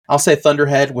I'll say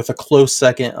Thunderhead with a close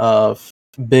second of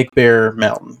Big Bear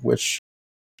Mountain, which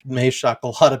may shock a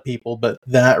lot of people, but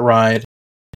that ride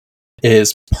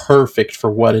is perfect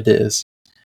for what it is.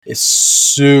 It's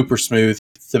super smooth,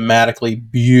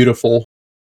 thematically beautiful.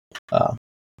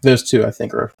 Those two, I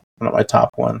think, are one of my top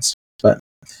ones. But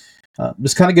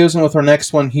this kind of goes in with our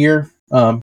next one here,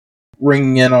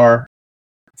 bringing in our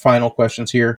final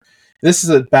questions here. This is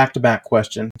a back-to-back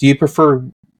question. Do you prefer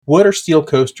wood or steel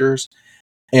coasters?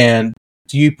 And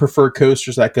do you prefer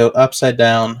coasters that go upside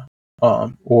down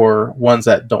or ones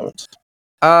that don't?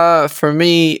 For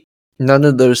me, none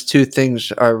of those two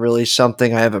things are really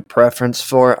something I have a preference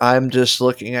for. I'm just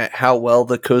looking at how well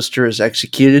the coaster is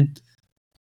executed.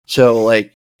 So,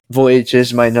 like, Voyage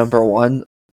is my number one.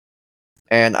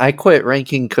 And I quit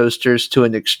ranking coasters to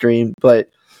an extreme, but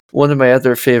one of my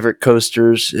other favorite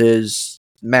coasters is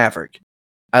Maverick.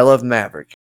 I love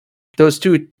Maverick. Those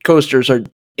two coasters are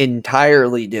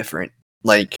entirely different.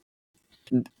 Like,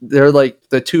 they're like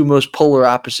the two most polar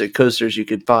opposite coasters you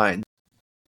could find.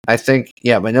 I think,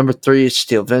 yeah, my number 3 is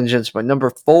Steel Vengeance. My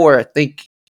number 4, I think,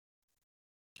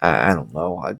 I don't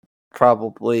know, I'd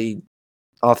probably,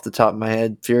 off the top of my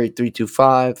head, Fury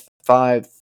 325. 5,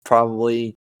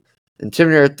 probably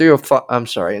Intimidator 305. I'm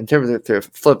sorry, Intimidator 3,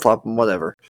 Flip Flop, and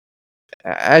whatever.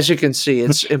 As you can see,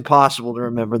 it's impossible to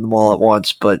remember them all at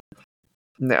once, but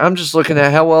I'm just looking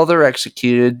at how well they're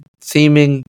executed.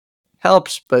 Theming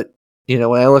helps, but, you know,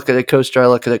 when I look at a coaster, I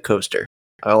look at a coaster.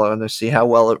 I want to see how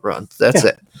well it runs. That's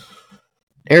it.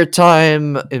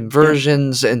 Airtime,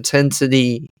 inversions,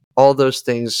 intensity, all those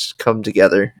things come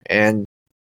together. And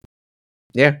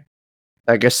yeah,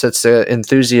 I guess that's the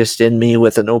enthusiast in me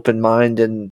with an open mind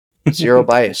and zero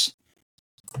bias.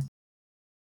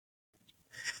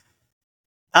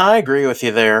 I agree with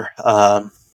you there.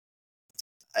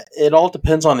 It all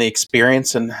depends on the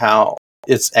experience and how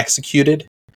it's executed.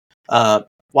 Uh,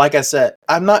 like I said,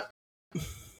 I'm not.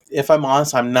 If I'm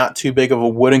honest, I'm not too big of a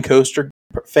wooden coaster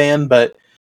fan, but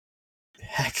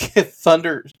heck,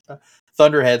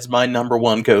 Thunderhead's my number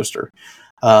one coaster.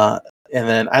 And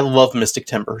then I love Mystic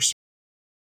Timbers,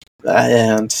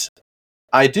 and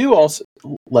I do also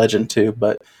Legend too,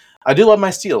 but I do love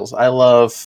my steels. I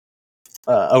love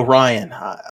Orion,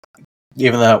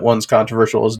 even though that one's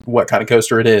controversial as what kind of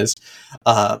coaster it is.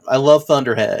 I love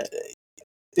Thunderhead.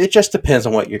 It just depends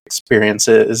on what your experience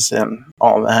is and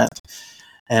all that.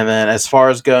 And then as far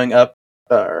as going up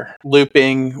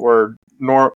looping or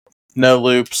no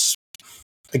loops,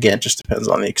 again, it just depends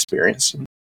on the experience and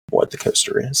what the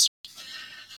coaster is.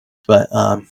 But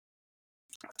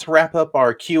to wrap up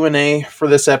our Q&A for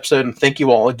this episode, and thank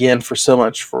you all again for so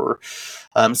much for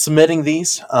submitting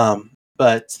these.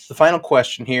 But the final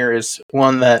question here is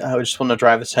one that I just want to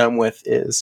drive this home with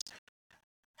is,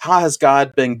 how has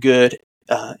God been good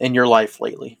in your life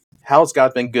lately? How has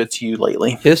God been good to you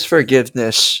lately? His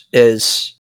forgiveness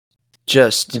is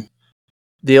just,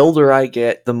 the older I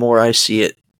get, the more I see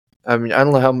it. I mean, I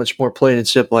don't know how much more plain and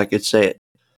simple I could say it.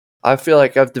 I feel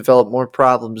like I've developed more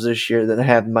problems this year than I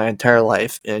have in my entire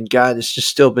life, and God has just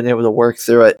still been able to work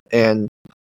through it. And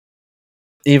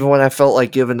even when I felt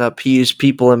like giving up, He used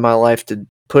people in my life to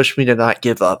push me to not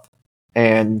give up.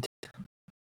 And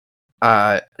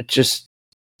just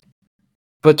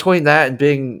between that and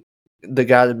being the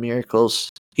God of miracles,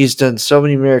 He's done so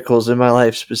many miracles in my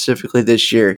life, specifically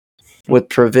this year, with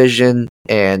provision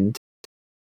and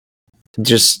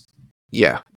just,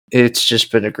 yeah, it's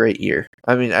just been a great year.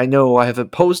 I mean, I know I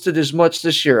haven't posted as much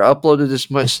this year, uploaded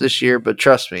as much this year, but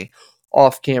trust me,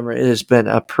 off camera, it has been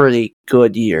a pretty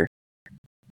good year.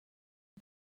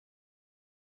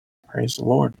 Praise the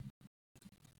Lord.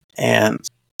 And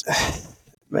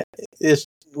it's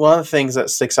one of the things that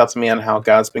sticks out to me on how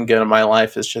God's been good in my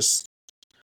life is just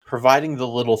providing the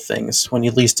little things when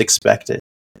you least expect it.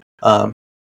 And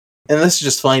this is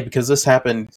just funny because this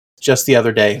happened just the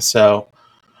other day. So,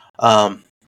 and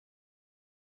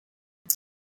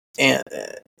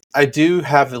I do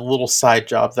have a little side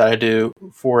job that I do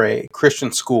for a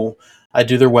Christian school. I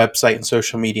do their website and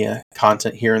social media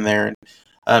content here and there.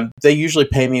 And they usually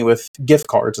pay me with gift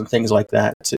cards and things like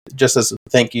that, just as a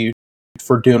thank you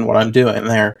for doing what I'm doing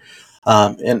there.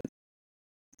 And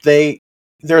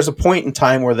there's a point in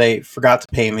time where they forgot to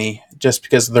pay me just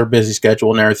because of their busy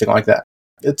schedule and everything like that.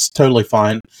 It's totally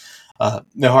fine.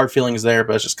 No hard feelings there,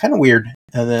 but it's just kind of weird.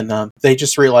 And then they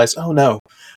just realized, oh no,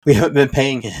 we haven't been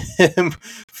paying him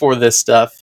for this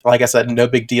stuff. Like I said, no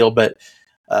big deal, but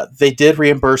they did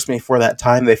reimburse me for that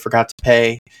time they forgot to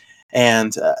pay.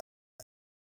 And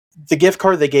the gift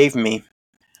card they gave me,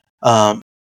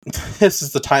 this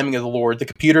is the timing of the Lord. The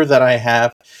computer that I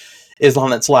have is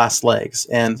on its last legs.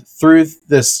 And through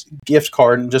this gift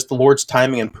card and just the Lord's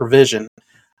timing and provision,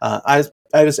 I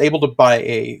was able to buy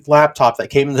a laptop that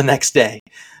came the next day.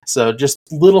 So just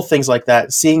little things like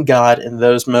that, seeing God in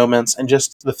those moments and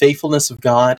just the faithfulness of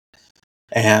God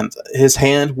and His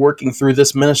hand working through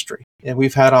this ministry. And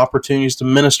we've had opportunities to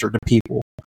minister to people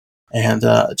and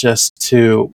just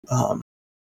to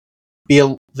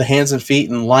be the hands and feet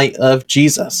and light of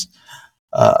Jesus.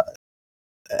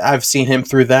 I've seen Him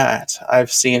through that.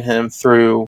 I've seen Him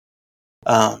through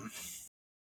my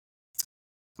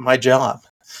job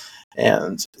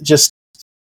and just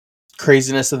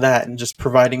craziness of that, and just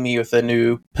providing me with a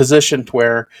new position to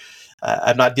where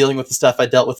I'm not dealing with the stuff I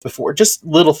dealt with before. Just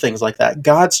little things like that.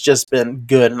 God's just been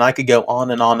good, and I could go on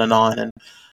and on and on. And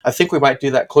I think we might do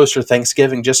that closer to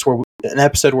Thanksgiving, just where an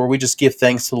episode where we just give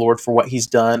thanks to the Lord for what He's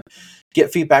done,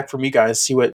 get feedback from you guys,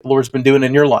 see what the Lord's been doing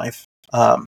in your life.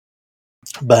 But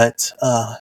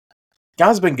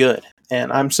God's been good,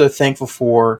 and I'm so thankful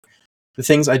for the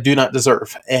things I do not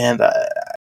deserve. And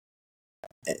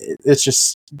it's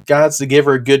just God's the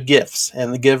giver of good gifts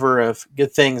and the giver of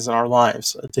good things in our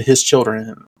lives to His children.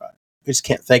 And we just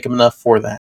can't thank Him enough for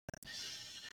that.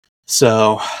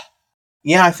 So,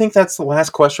 yeah, I think that's the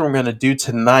last question we're going to do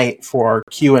tonight for our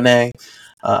Q&A.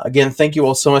 Again, thank you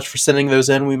all so much for sending those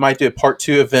in. We might do a part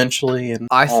 2 eventually. And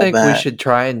I think we should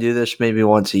try and do this maybe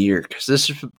once a year, because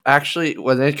this is actually,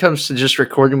 when it comes to just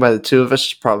recording by the two of us,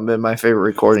 it's probably been my favorite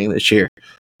recording this year.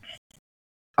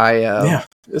 Yeah,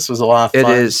 this was a lot of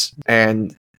fun. It is,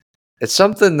 and it's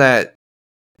something that,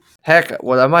 heck,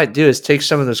 what I might do is take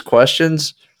some of those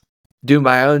questions, do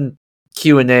my own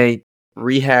Q&A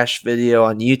rehash video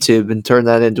on YouTube, and turn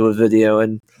that into a video,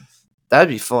 and that'd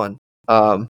be fun.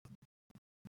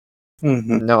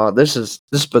 No, this has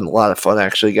been a lot of fun,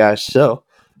 actually, guys. So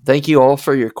thank you all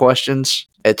for your questions.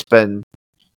 It's been,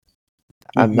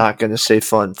 I'm not going to say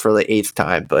fun for the 8th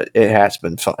time, but it has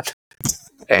been fun.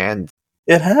 And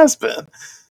It has been.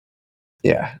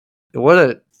 yeah,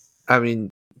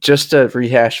 just to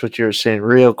rehash what you were saying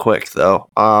real quick though,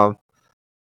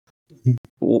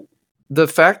 the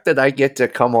fact that I get to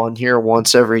come on here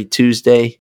once every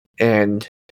Tuesday and,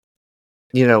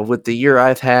 with the year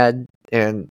I've had,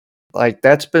 and like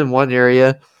that's been one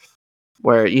area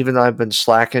where even though I've been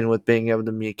slacking with being able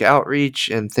to make outreach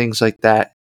and things like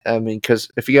that,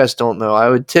 because if you guys don't know, I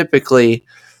would typically,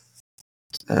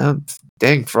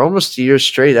 for almost a year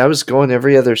straight, I was going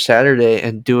every other Saturday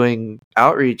and doing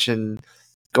outreach and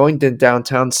going to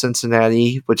downtown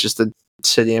Cincinnati, which is the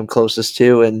city I'm closest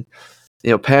to, and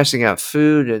passing out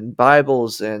food and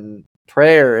Bibles and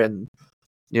prayer and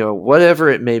whatever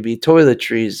it may be,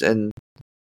 toiletries, and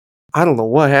I don't know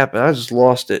what happened. I just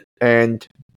lost it. And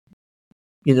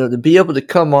to be able to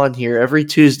come on here every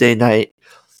Tuesday night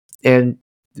and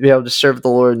to be able to serve the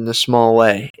Lord in a small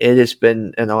way, it has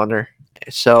been an honor.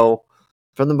 So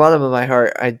from the bottom of my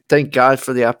heart, I thank God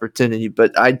for the opportunity,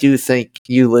 but I do thank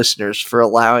you listeners for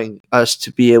allowing us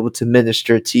to be able to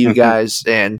minister to you guys.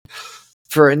 And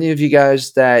for any of you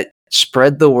guys that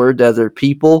spread the word to other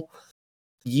people,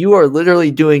 you are literally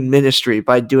doing ministry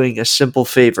by doing a simple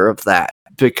favor of that,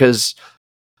 because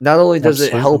not only does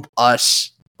it help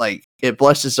us, like it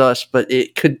blesses us, but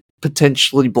it could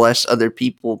potentially bless other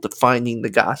people to finding the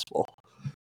gospel.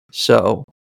 So,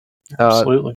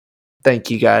 Absolutely.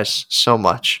 Thank you guys so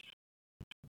much.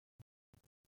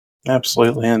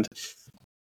 Absolutely. And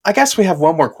I guess we have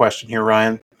one more question here,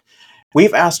 Ryan.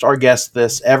 We've asked our guests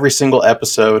this every single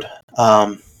episode,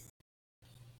 but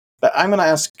I'm going to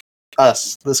ask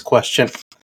us this question.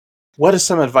 What is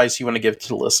some advice you want to give to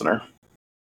the listener?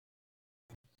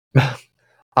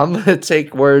 I'm going to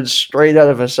take words straight out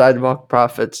of a Sidewalk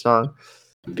Prophet song.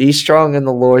 Be strong in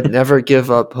the Lord. Never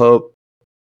give up hope.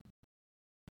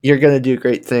 You're going to do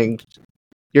great things.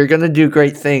 You're going to do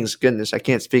great things. Goodness, I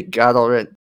can't speak. God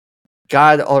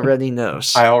already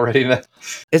knows. I already know.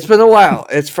 It's been a while.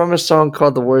 It's from a song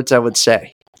called The Words I Would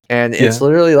Say. And it's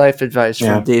literally life advice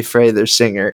from Dave Frey, their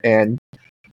singer. And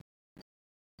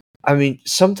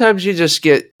sometimes you just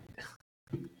get...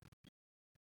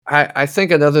 I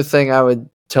think another thing I would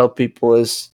tell people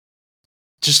is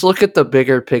just look at the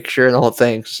bigger picture and all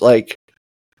things. Like,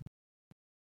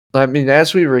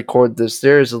 as we record this,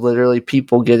 there is literally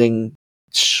people getting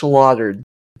slaughtered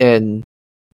in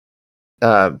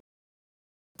the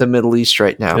Middle East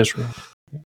right now.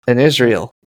 In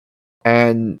Israel.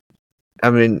 And, I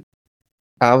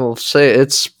will say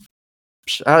it's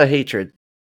out of hatred.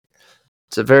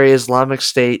 It's a very Islamic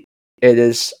state. It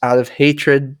is out of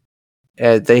hatred.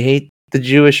 They hate the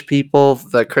Jewish people,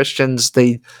 the Christians,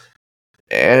 and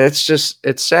it's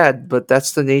sad, but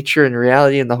that's the nature and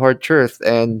reality and the hard truth.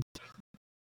 And,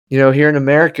 here in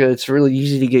America, it's really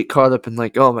easy to get caught up in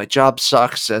like, oh, my job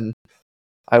sucks, and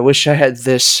I wish I had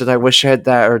this, and I wish I had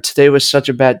that, or today was such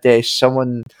a bad day.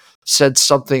 Someone said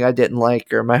something I didn't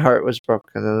like, or my heart was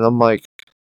broken. And I'm like,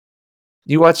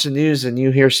 you watch the news and you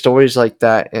hear stories like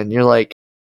that, and you're like,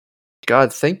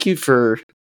 God, thank you for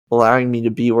allowing me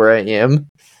to be where I am,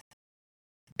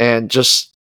 and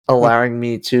just allowing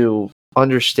me to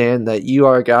understand that you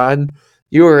are God,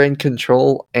 you are in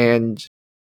control, and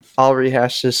I'll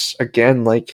rehash this again,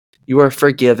 like, you are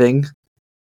forgiving.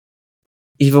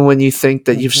 Even when you think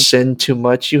that you've sinned too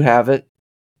much, you haven't.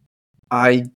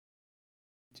 Dude,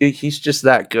 he's just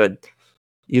that good.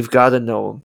 You've got to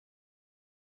know him.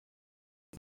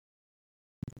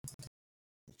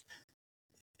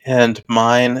 And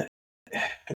mine,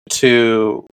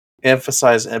 to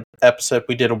emphasize an episode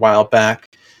we did a while back.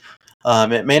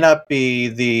 It may not be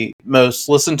the most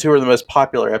listened to or the most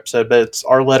popular episode, but it's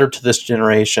our letter to this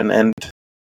generation. And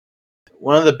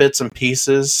one of the bits and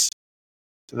pieces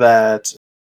that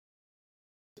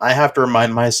I have to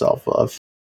remind myself of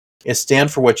is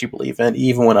stand for what you believe in,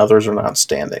 even when others are not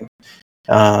standing.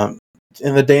 In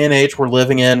the day and age we're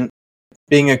living in,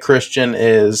 being a Christian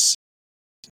is,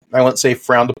 I wouldn't say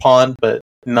frowned upon, but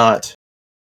not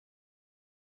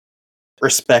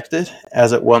respected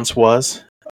as it once was.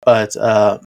 But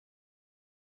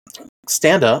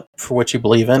stand up for what you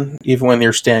believe in, even when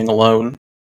you're standing alone.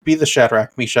 Be the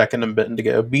Shadrach, Meshach, and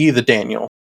Abednego. Be the Daniel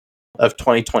of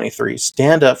 2023.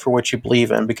 Stand up for what you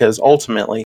believe in, because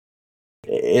ultimately,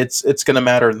 it's going to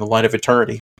matter in the light of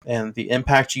eternity. And the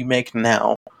impact you make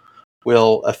now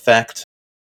will affect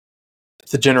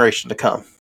the generation to come.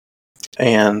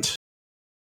 And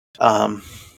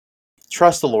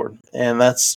trust the Lord. And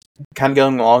that's kind of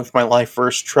going along with my life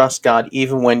verse. Trust God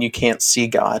even when you can't see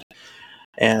God.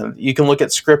 And you can look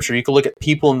at scripture, you can look at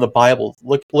people in the Bible.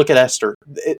 Look at Esther.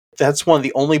 That's one of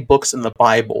the only books in the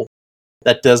Bible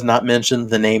that does not mention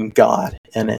the name God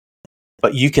in it.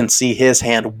 But you can see his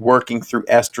hand working through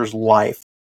Esther's life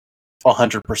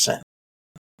 100%.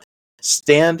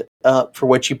 Stand up for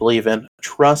what you believe in.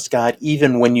 Trust God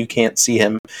even when you can't see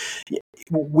him.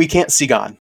 We can't see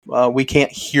God. We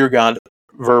can't hear God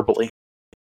verbally.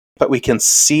 But we can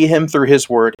see him through his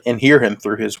word and hear him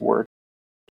through his word.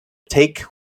 Take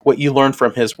what you learn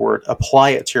from his word, apply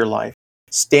it to your life,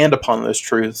 stand upon those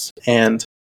truths, and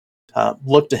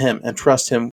look to him and trust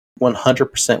him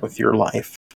 100% with your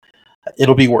life.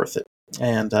 It'll be worth it.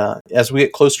 And as we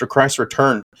get closer to Christ's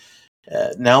return,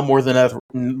 now more than ever,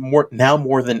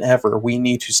 we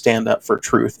need to stand up for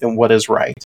truth and what is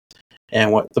right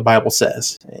and what the Bible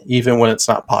says, even when it's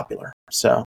not popular.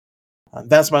 So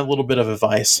that's my little bit of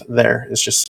advice there, is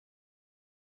just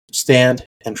stand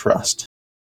and trust.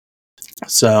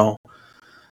 So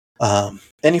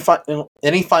any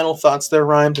final thoughts there,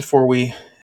 Ryan, before we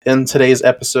end today's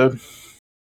episode?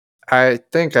 I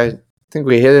think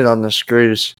we hit it on the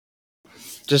screws.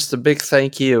 Just a big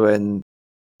thank you, and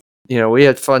we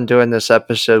had fun doing this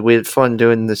episode. We had fun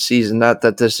doing the season. Not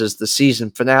that this is the season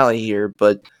finale here,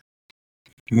 but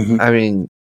I mean,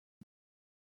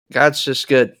 God's just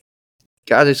good.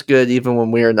 God is good even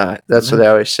when we are not. That's what I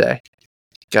always say.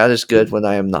 God is good when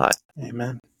I am not.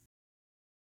 Amen.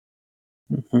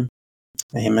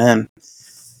 Amen.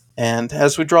 And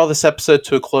as we draw this episode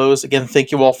to a close, again, thank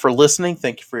you all for listening.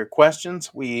 Thank you for your questions.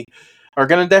 We are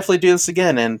going to definitely do this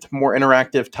again and more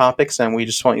interactive topics, and we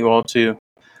just want you all to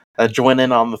join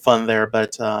in on the fun there.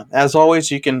 But as always,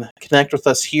 you can connect with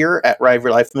us here at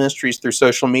Rivalry Life Ministries through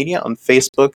social media on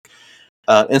Facebook,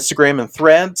 Instagram, and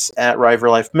Threads at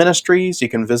Rivalry Life Ministries. You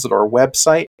can visit our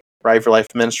website,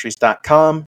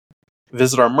 rivalrylifeministries.com.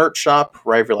 Visit our merch shop,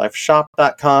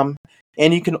 rivalrylifeshop.com.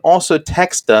 And you can also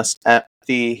text us at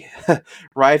the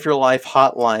Rive Your Life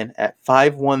hotline at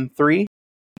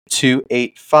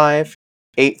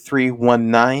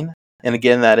 513-285-8319. And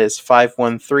again, that is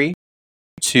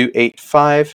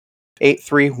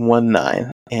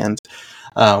 513-285-8319. And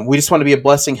we just want to be a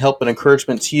blessing, help, and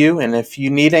encouragement to you. And if you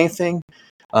need anything,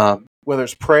 whether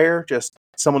it's prayer, just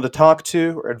someone to talk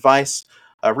to, or advice,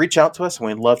 reach out to us, and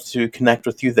we'd love to connect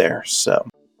with you there. So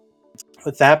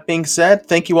with that being said,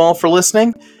 thank you all for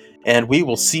listening, and we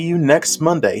will see you next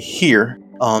Monday here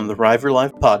on the Rive Your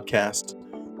Life podcast.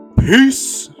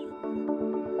 Peace!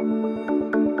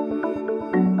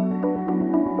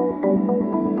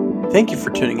 Thank you for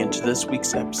tuning into this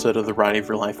week's episode of the Rive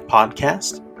Your Life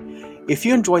podcast. If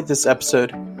you enjoyed this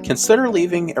episode, consider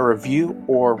leaving a review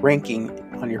or ranking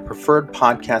on your preferred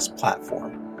podcast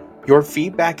platform. Your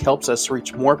feedback helps us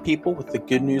reach more people with the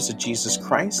good news of Jesus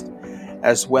Christ,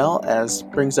 as well as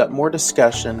brings up more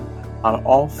discussion on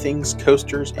all things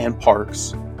coasters and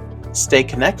parks. Stay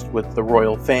connected with the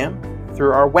Royal Fam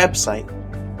through our website,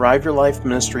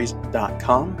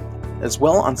 riveyourlifeministries.com, as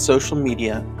well on social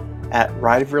media at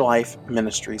Rive Your Life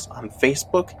Ministries on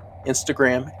Facebook,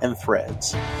 Instagram, and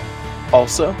Threads.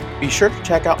 Also, be sure to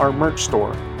check out our merch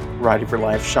store,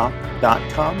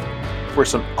 riveyourlifeshop.com, for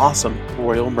some awesome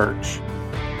Royal merch.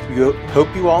 We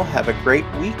hope you all have a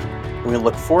great week, and we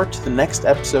look forward to the next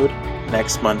episode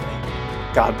next Monday.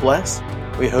 God bless.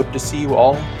 We hope to see you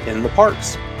all in the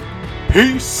parks.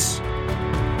 Peace!